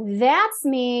 that's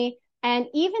me. And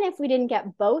even if we didn't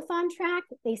get both on track,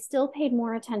 they still paid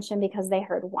more attention because they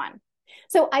heard one.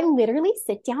 So I literally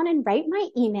sit down and write my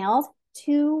emails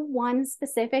to one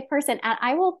specific person. And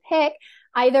I will pick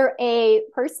either a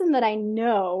person that I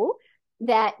know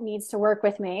that needs to work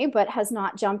with me, but has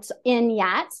not jumped in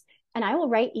yet. And I will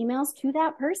write emails to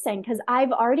that person because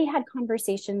I've already had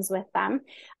conversations with them.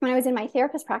 When I was in my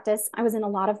therapist practice, I was in a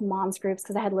lot of moms groups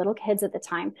because I had little kids at the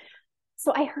time.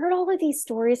 So I heard all of these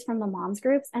stories from the moms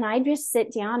groups, and I'd just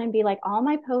sit down and be like, all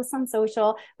my posts on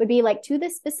social would be like to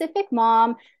this specific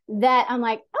mom that I'm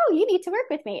like, oh, you need to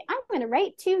work with me. I'm going to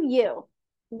write to you,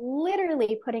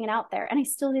 literally putting it out there. And I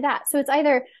still do that. So it's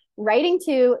either writing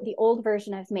to the old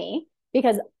version of me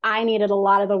because I needed a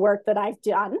lot of the work that I've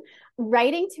done,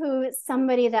 writing to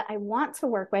somebody that I want to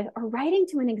work with, or writing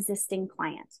to an existing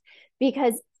client.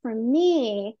 Because for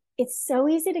me, it's so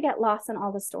easy to get lost in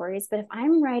all the stories. But if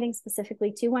I'm writing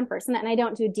specifically to one person, and I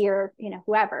don't do dear,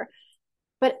 whoever,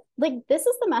 but like, this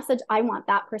is the message I want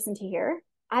that person to hear.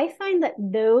 I find that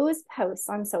those posts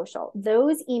on social,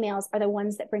 those emails are the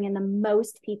ones that bring in the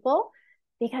most people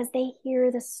because they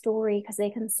hear the story, because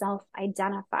they can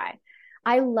self-identify.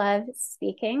 I love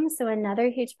speaking. So another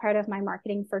huge part of my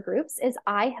marketing for groups is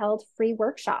I held free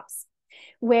workshops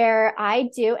where I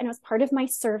do, and it was part of my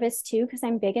service too, because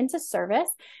I'm big into service,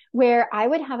 where I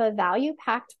would have a value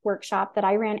packed workshop that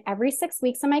I ran every 6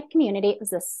 weeks in my community. It was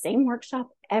the same workshop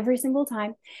every single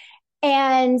time.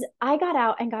 And I got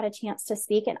out and got a chance to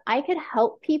speak, and I could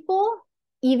help people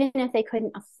even if they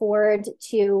couldn't afford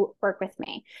to work with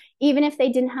me, even if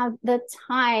they didn't have the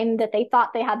time that they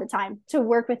thought they had the time to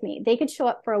work with me. They could show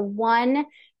up for a 1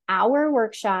 hour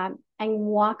workshop and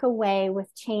walk away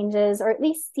with changes, or at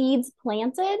least seeds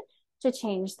planted to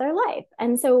change their life.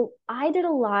 And so I did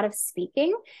a lot of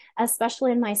speaking,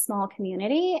 especially in my small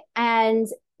community. And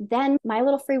then my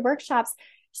little free workshops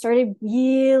started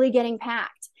really getting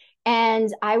packed. And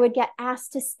I would get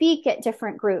asked to speak at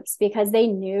different groups because they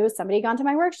knew somebody had gone to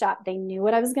my workshop. They knew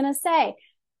what I was going to say.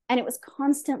 And it was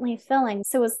constantly filling.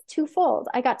 So it was twofold.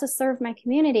 I got to serve my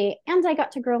community and I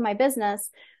got to grow my business.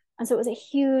 And so it was a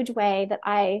huge way that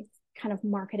I kind of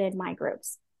marketed my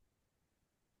groups.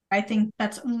 I think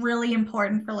that's really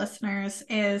important for listeners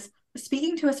is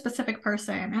speaking to a specific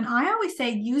person. And I always say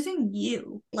using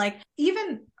you, like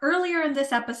even earlier in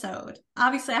this episode,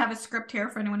 obviously I have a script here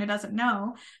for anyone who doesn't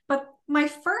know, but my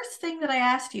first thing that I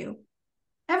asked you,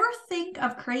 ever think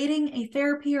of creating a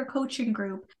therapy or coaching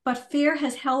group, but fear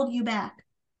has held you back?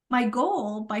 My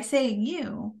goal by saying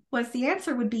you was the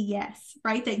answer would be yes,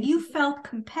 right? That you felt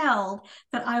compelled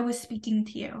that I was speaking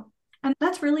to you. And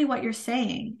that's really what you're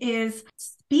saying is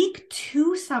speak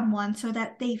to someone so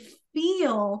that they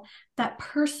feel that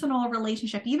personal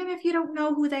relationship, even if you don't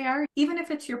know who they are, even if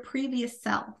it's your previous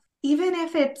self, even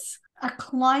if it's a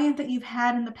client that you've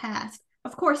had in the past.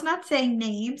 Of course, not saying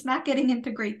names, not getting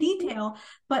into great detail,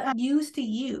 but use to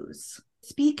use,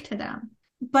 speak to them.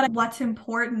 But what's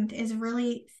important is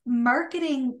really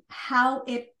marketing how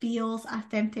it feels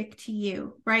authentic to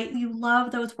you, right? You love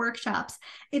those workshops.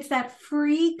 It's that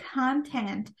free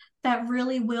content that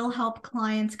really will help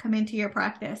clients come into your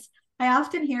practice. I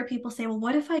often hear people say, well,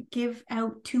 what if I give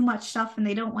out too much stuff and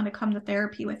they don't want to come to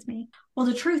therapy with me? Well,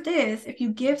 the truth is, if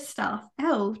you give stuff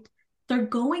out, they're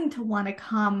going to want to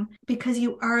come because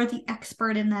you are the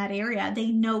expert in that area.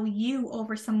 They know you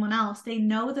over someone else. They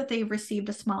know that they've received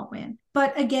a small win.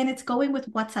 But again, it's going with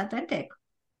what's authentic.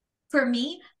 For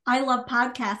me, I love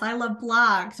podcasts. I love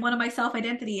blogs. One of my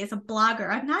self-identity is a blogger.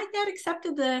 I've not yet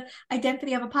accepted the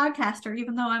identity of a podcaster,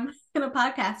 even though I'm in a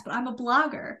podcast, but I'm a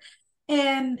blogger.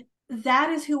 And that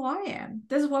is who I am.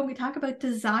 This is when we talk about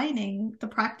designing the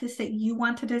practice that you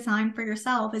want to design for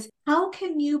yourself is how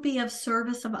can you be of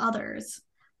service of others,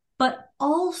 but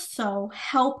also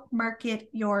help market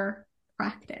your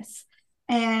practice?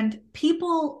 and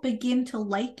people begin to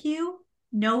like you,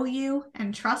 know you,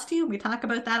 and trust you. We talk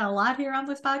about that a lot here on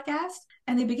this podcast.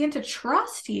 And they begin to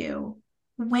trust you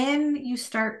when you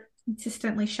start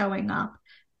consistently showing up,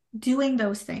 doing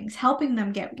those things, helping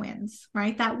them get wins,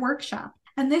 right? That workshop.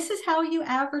 And this is how you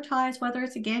advertise, whether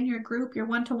it's again your group, your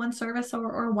one-to-one service,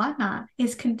 or whatnot,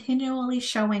 is continually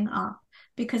showing up.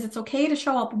 Because it's okay to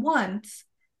show up once,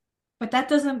 but that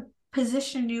doesn't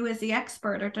position you as the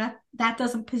expert, or that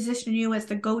doesn't position you as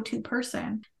the go-to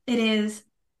person. It is,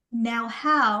 now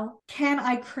how can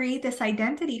I create this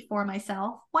identity for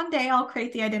myself? One day I'll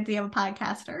create the identity of a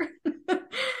podcaster,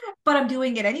 but I'm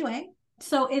doing it anyway.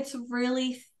 So it's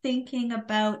really thinking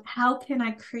about, how can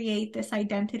I create this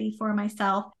identity for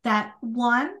myself that,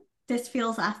 one, this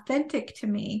feels authentic to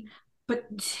me,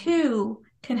 but two,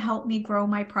 can help me grow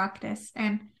my practice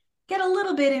and get a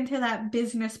little bit into that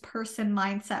business person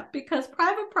mindset, because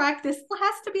private practice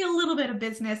has to be a little bit of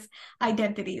business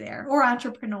identity there, or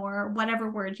entrepreneur, whatever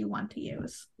word you want to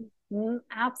use.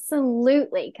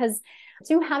 Absolutely. Because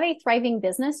to have a thriving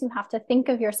business, you have to think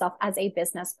of yourself as a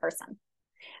business person.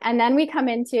 And then we come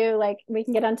into, like, we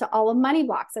can get into all of money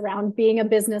blocks around being a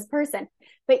business person.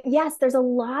 But yes, there's a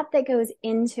lot that goes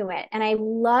into it. And I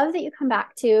love that you come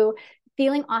back to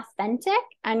feeling authentic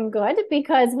and good,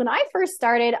 because when I first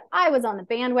started, I was on the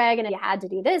bandwagon and you had to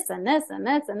do this and this and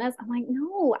this and this. I'm like,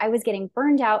 no, I was getting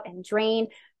burned out and drained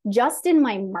just in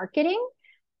my marketing.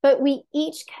 But we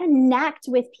each connect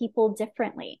with people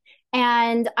differently.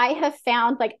 And I have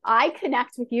found, like, I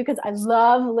connect with you because I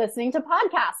love listening to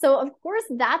podcasts. So of course,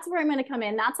 that's where I'm going to come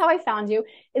in. That's how I found you,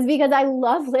 is because I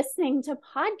love listening to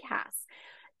podcasts.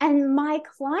 And my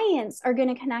clients are going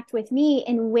to connect with me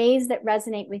in ways that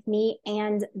resonate with me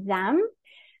and them.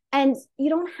 And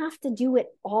you don't have to do it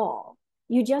all.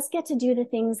 You just get to do the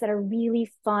things that are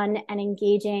really fun and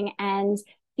engaging and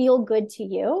feel good to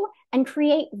you and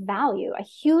create value. A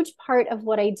huge part of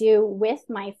what I do with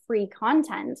my free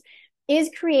content is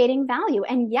creating value.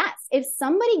 And yes, if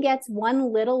somebody gets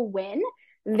one little win,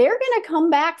 they're going to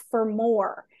come back for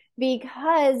more,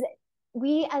 because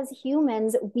we as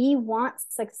humans, we want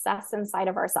success inside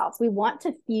of ourselves. We want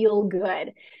to feel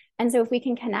good. And so if we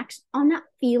can connect on that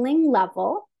feeling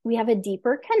level, we have a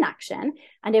deeper connection.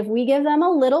 And if we give them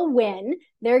a little win,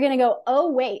 they're going to go,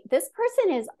 oh, wait, this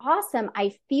person is awesome.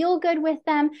 I feel good with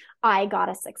them. I got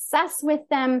a success with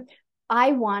them.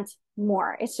 I want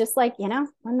more. It's just like,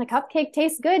 when the cupcake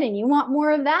tastes good and you want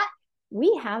more of that,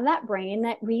 we have that brain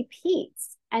that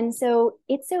repeats. And so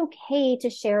it's okay to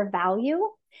share value.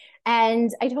 And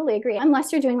I totally agree.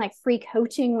 Unless you're doing like free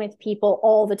coaching with people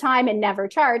all the time and never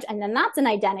charge. And then that's an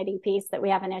identity piece that we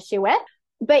have an issue with.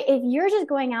 But if you're just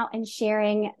going out and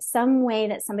sharing some way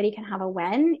that somebody can have a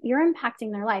win, you're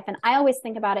impacting their life. And I always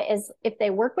think about it as, if they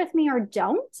work with me or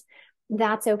don't,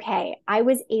 that's okay. I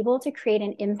was able to create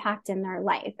an impact in their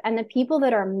life. And the people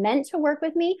that are meant to work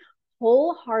with me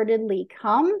wholeheartedly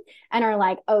come and are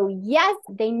like, oh yes,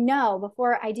 they know.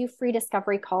 Before I do free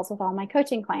discovery calls with all my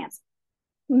coaching clients,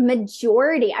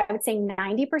 majority, I would say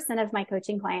 90% of my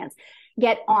coaching clients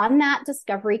get on that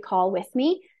discovery call with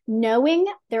me knowing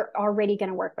they're already going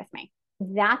to work with me.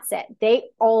 That's it. They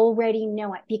already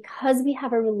know it, because we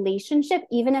have a relationship.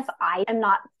 Even if I am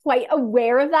not quite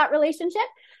aware of that relationship,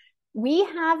 we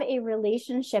have a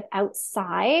relationship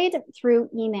outside through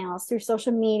emails, through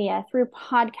social media, through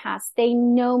podcasts. They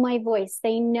know my voice.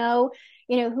 They know,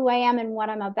 who I am and what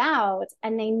I'm about,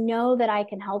 and they know that I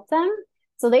can help them.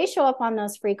 So they show up on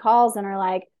those free calls and are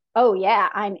like, oh yeah,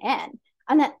 I'm in.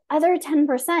 And that other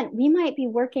 10%, we might be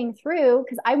working through,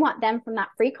 because I want them from that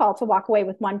free call to walk away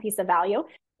with one piece of value.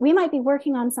 We might be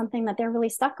working on something that they're really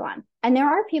stuck on. And there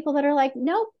are people that are like,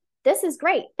 nope, this is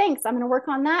great. Thanks. I'm going to work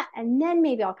on that. And then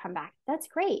maybe I'll come back. That's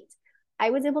great.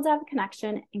 I was able to have a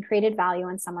connection and created value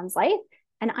in someone's life.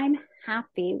 And I'm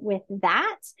happy with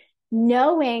that,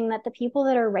 knowing that the people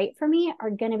that are right for me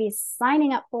are going to be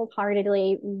signing up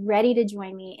wholeheartedly, ready to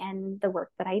join me in the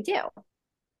work that I do.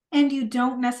 And you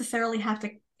don't necessarily have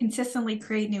to consistently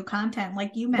create new content.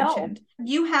 Like you mentioned,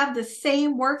 you have the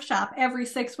same workshop every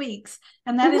 6 weeks,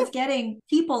 and that is getting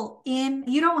people in.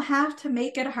 You don't have to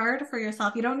make it hard for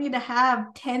yourself. You don't need to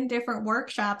have 10 different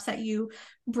workshops that you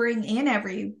bring in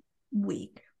every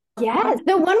week. Yes,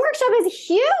 the one workshop is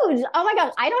huge. Oh my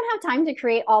gosh, I don't have time to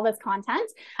create all this content.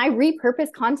 I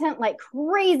repurpose content like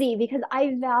crazy because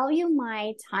I value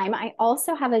my time. I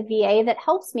also have a VA that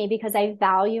helps me because I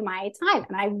value my time,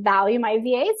 and I value my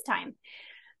VA's time.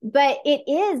 But it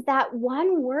is that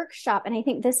one workshop, and I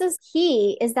think this is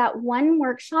key, is that one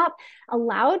workshop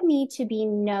allowed me to be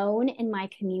known in my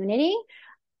community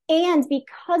And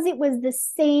because it was the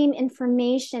same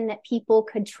information that people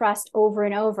could trust over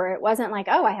and over, it wasn't like,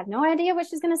 oh, I have no idea what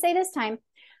she's going to say this time.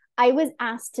 I was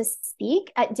asked to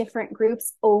speak at different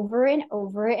groups over and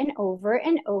over and over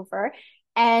and over.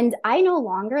 And I no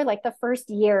longer, like the first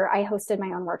year, I hosted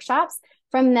my own workshops.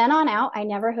 From then on out, I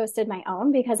never hosted my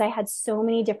own because I had so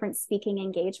many different speaking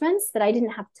engagements that I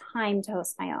didn't have time to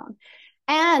host my own.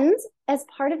 And as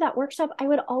part of that workshop, I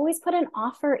would always put an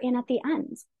offer in at the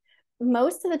end.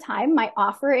 Most of the time, my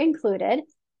offer included,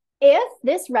 if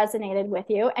this resonated with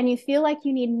you and you feel like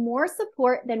you need more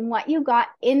support than what you got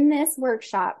in this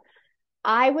workshop,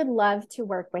 I would love to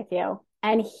work with you.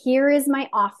 And here is my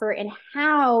offer and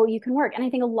how you can work. And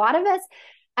I think a lot of us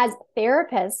as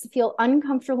therapists feel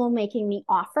uncomfortable making the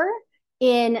offer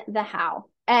in the how.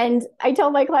 And I tell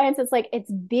my clients, it's like,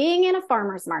 it's being in a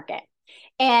farmer's market.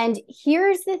 And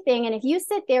here's the thing. And if you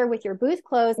sit there with your booth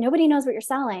closed, nobody knows what you're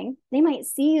selling. They might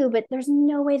see you, but there's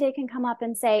no way they can come up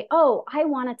and say, oh, I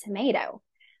want a tomato.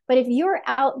 But if you're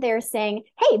out there saying,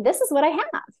 hey, this is what I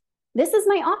have, this is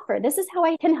my offer, this is how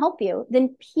I can help you,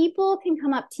 then people can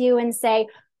come up to you and say,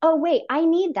 oh, wait, I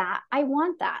need that. I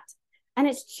want that. And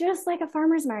it's just like a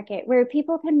farmer's market where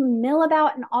people can mill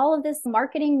about in all of this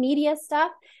marketing media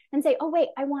stuff and say, oh, wait,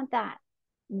 I want that.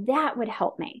 That would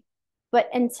help me. But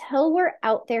until we're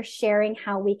out there sharing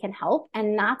how we can help,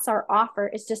 and that's our offer,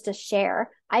 is just to share,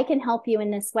 I can help you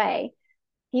in this way.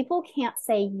 People can't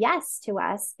say yes to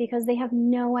us because they have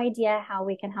no idea how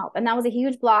we can help. And that was a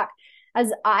huge block.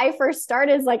 As I first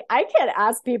started, it's like, I can't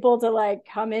ask people to like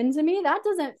come into me. That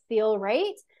doesn't feel right.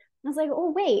 And I was like,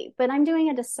 oh, wait, but I'm doing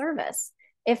a disservice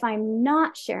if I'm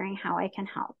not sharing how I can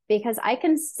help, because I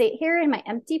can sit here in my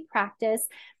empty practice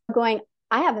going,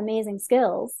 I have amazing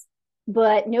skills,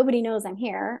 but nobody knows I'm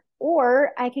here.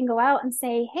 Or I can go out and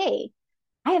say, hey,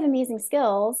 I have amazing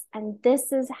skills and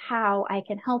this is how I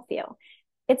can help you.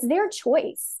 It's their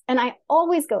choice. And I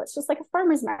always go, it's just like a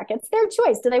farmer's market. It's their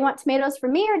choice. Do they want tomatoes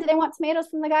from me or do they want tomatoes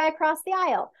from the guy across the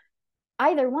aisle?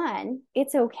 Either one,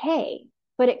 it's okay.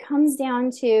 But it comes down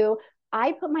to,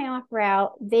 I put my offer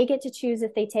out. They get to choose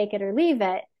if they take it or leave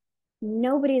it.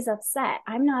 Nobody's upset.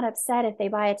 I'm not upset if they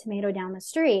buy a tomato down the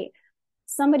street.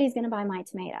 Somebody's going to buy my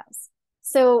tomatoes.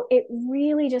 So it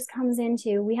really just comes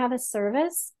into, we have a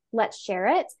service, let's share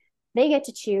it. They get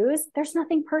to choose. There's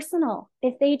nothing personal.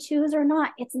 If they choose or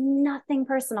not, it's nothing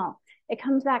personal. It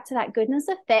comes back to that goodness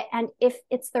of fit. And if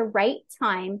it's the right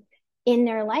time in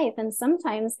their life. And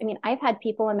sometimes, I mean, I've had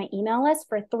people on my email list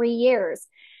for 3 years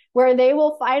where they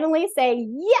will finally say,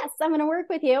 yes, I'm going to work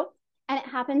with you. And it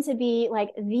happened to be like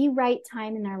the right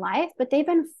time in their life, but they've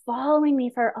been following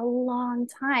me for a long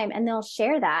time and they'll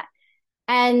share that.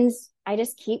 And I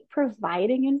just keep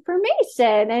providing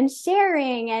information and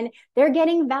sharing, and they're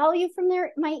getting value from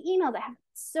my emails. I have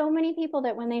so many people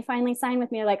that when they finally sign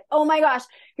with me are like, oh my gosh,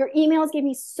 your emails give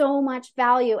me so much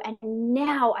value. And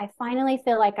now I finally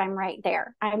feel like I'm right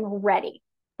there. I'm ready.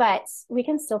 But we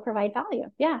can still provide value.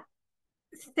 Yeah.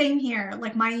 Same here.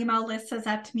 Like my email list says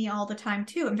that to me all the time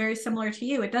too. And very similar to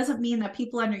you. It doesn't mean that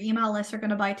people on your email list are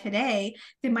going to buy today.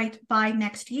 They might buy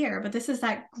next year, but this is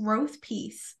that growth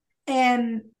piece.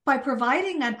 And by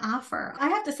providing an offer, I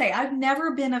have to say, I've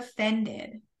never been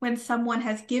offended when someone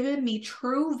has given me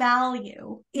true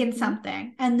value in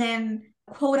something and then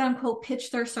quote unquote pitch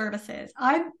their services.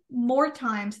 I'm more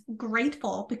times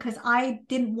grateful because I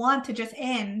didn't want to just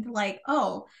end like,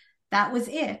 oh, that was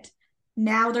it.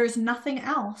 Now there's nothing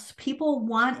else. People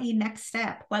want a next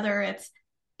step, whether it's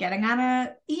getting on an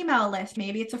email list,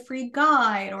 maybe it's a free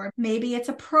guide, or maybe it's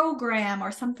a program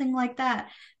or something like that.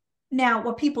 Now,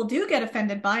 what people do get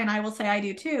offended by, and I will say I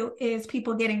do too, is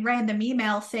people getting random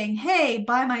emails saying, hey,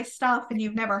 buy my stuff, and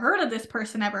you've never heard of this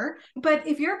person ever. But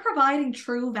if you're providing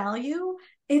true value,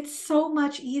 it's so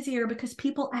much easier because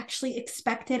people actually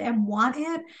expect it and want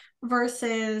it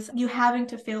versus you having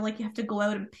to feel like you have to go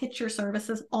out and pitch your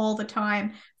services all the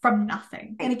time from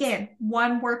nothing. And again,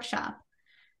 one workshop,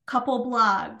 couple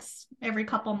blogs every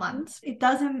couple months. It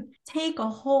doesn't take a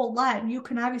whole lot. You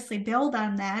can obviously build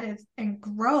on that and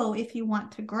grow if you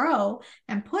want to grow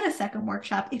and put a second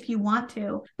workshop if you want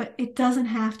to, but it doesn't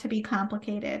have to be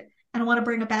complicated. And I want to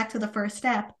bring it back to the first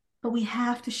step, but we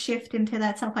have to shift into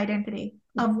that self-identity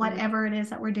of whatever it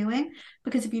is that we're doing,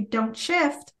 because if you don't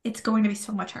shift, it's going to be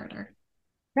so much harder.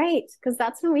 Right. Because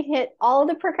that's when we hit all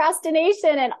the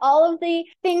procrastination and all of the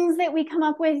things that we come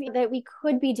up with that we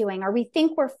could be doing, or we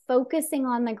think we're focusing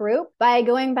on the group by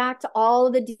going back to all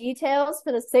of the details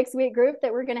for the 6-week group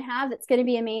that we're going to have. That's going to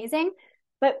be amazing.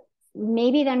 But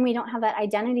maybe then we don't have that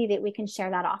identity that we can share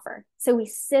that offer. So we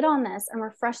sit on this and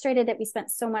we're frustrated that we spent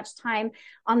so much time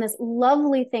on this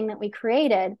lovely thing that we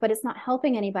created, but it's not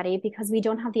helping anybody because we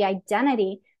don't have the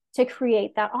identity to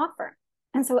create that offer.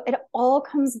 And so it all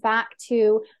comes back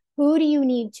to, who do you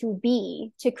need to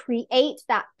be to create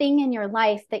that thing in your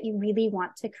life that you really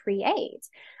want to create?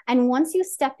 And once you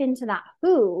step into that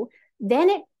who, then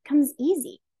it comes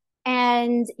easy.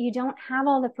 And you don't have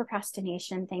all the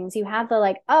procrastination things. You have the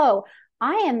like, oh,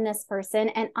 I am this person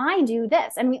and I do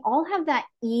this. And we all have that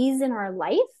ease in our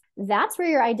life. That's where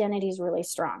your identity is really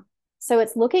strong. So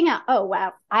it's looking at, oh,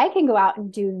 wow, I can go out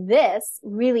and do this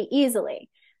really easily.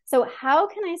 So how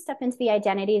can I step into the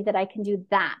identity that I can do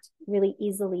that really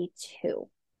easily too?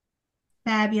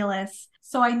 Fabulous.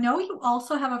 So I know you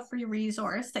also have a free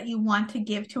resource that you want to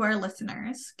give to our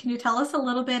listeners. Can you tell us a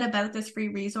little bit about this free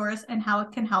resource and how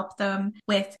it can help them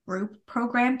with group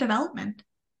program development?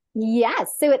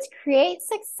 Yes. So it's Create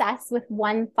Success with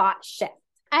One Thought Shift.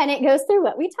 And it goes through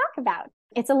what we talk about.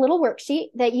 It's a little worksheet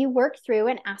that you work through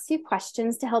and asks you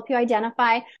questions to help you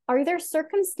identify, are there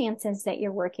circumstances that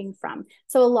you're working from?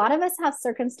 So a lot of us have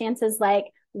circumstances like,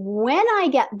 when I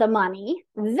get the money,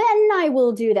 then I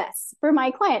will do this for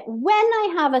my client. When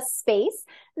I have a space,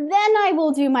 then I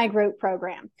will do my group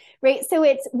program, right? So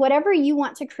it's whatever you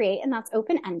want to create, and that's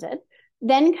open-ended.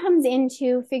 Then comes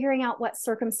into figuring out what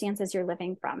circumstances you're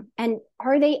living from. And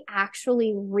are they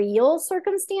actually real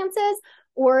circumstances,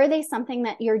 or are they something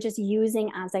that you're just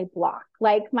using as a block?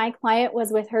 Like my client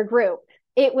was with her group.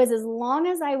 It was as long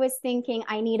as I was thinking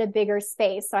I need a bigger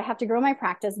space, so I have to grow my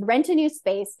practice, rent a new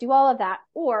space, do all of that.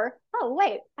 Or, oh,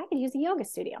 wait, I could use a yoga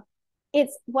studio.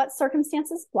 It's what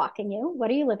circumstances blocking you? What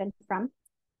are you living from?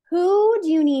 Who do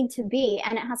you need to be?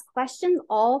 And it has questions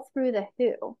all through the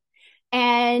who.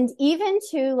 And even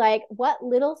to like, what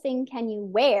little thing can you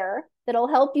wear that'll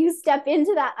help you step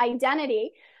into that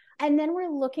identity? And then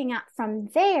we're looking at from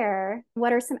there,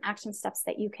 what are some action steps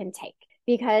that you can take?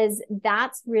 Because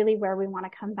that's really where we want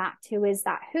to come back to, is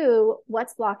that who,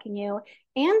 what's blocking you.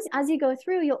 And as you go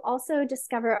through, you'll also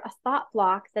discover a thought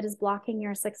block that is blocking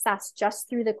your success just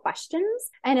through the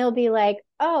questions. And it'll be like,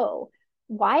 oh,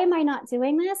 why am I not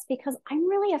doing this? Because I'm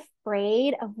really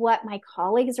afraid of what my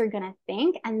colleagues are going to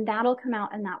think. And that'll come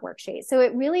out in that worksheet. So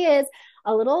it really is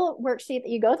a little worksheet that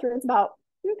you go through. It's about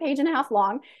a page and a half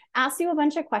long, asks you a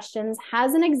bunch of questions,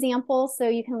 has an example so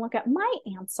you can look at my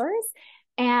answers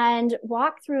and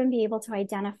walk through and be able to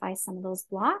identify some of those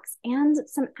blocks and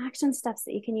some action steps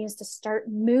that you can use to start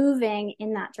moving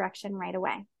in that direction right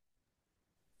away.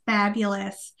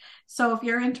 Fabulous. So if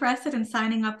you're interested in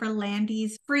signing up for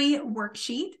Landy's free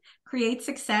worksheet, Create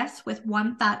Success with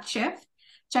One Thought Shift,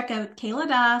 check out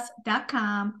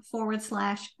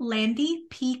kayladas.com/Landy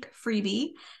Peak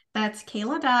Freebie. That's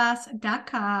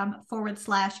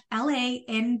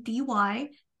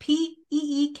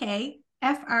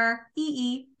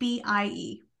kayladas.com/LANDY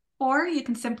PEEK Or you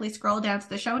can simply scroll down to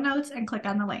the show notes and click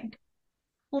on the link.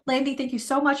 Well, Landy, thank you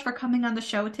so much for coming on the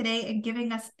show today and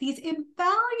giving us these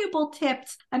invaluable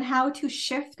tips on how to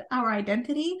shift our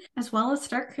identity, as well as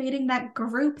start creating that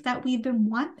group that we've been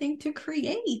wanting to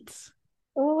create.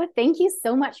 Oh, thank you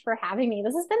so much for having me.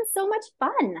 This has been so much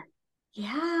fun.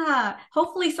 Yeah.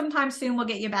 Hopefully sometime soon we'll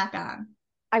get you back on.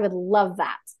 I would love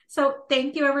that. So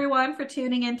thank you everyone for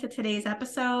tuning in to today's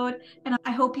episode. And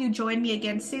I hope you join me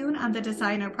again soon on the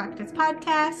Designer Practice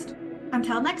Podcast.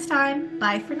 Until next time,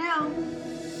 bye for now.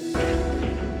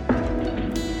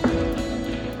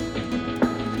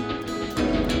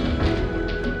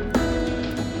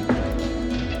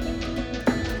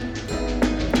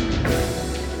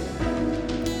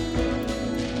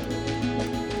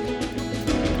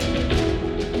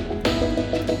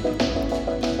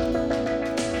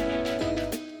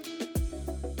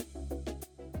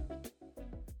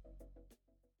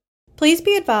 Please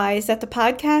be advised that the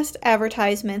podcast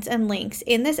advertisements and links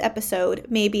in this episode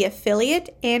may be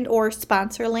affiliate and/or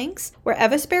sponsor links where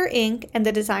Evaspare Inc. and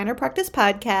the Designer Practice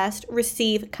Podcast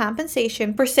receive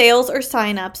compensation for sales or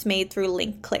signups made through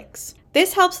link clicks.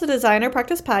 This helps the Designer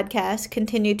Practice Podcast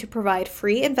continue to provide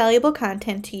free and valuable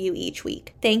content to you each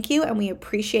week. Thank you, and we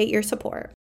appreciate your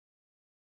support.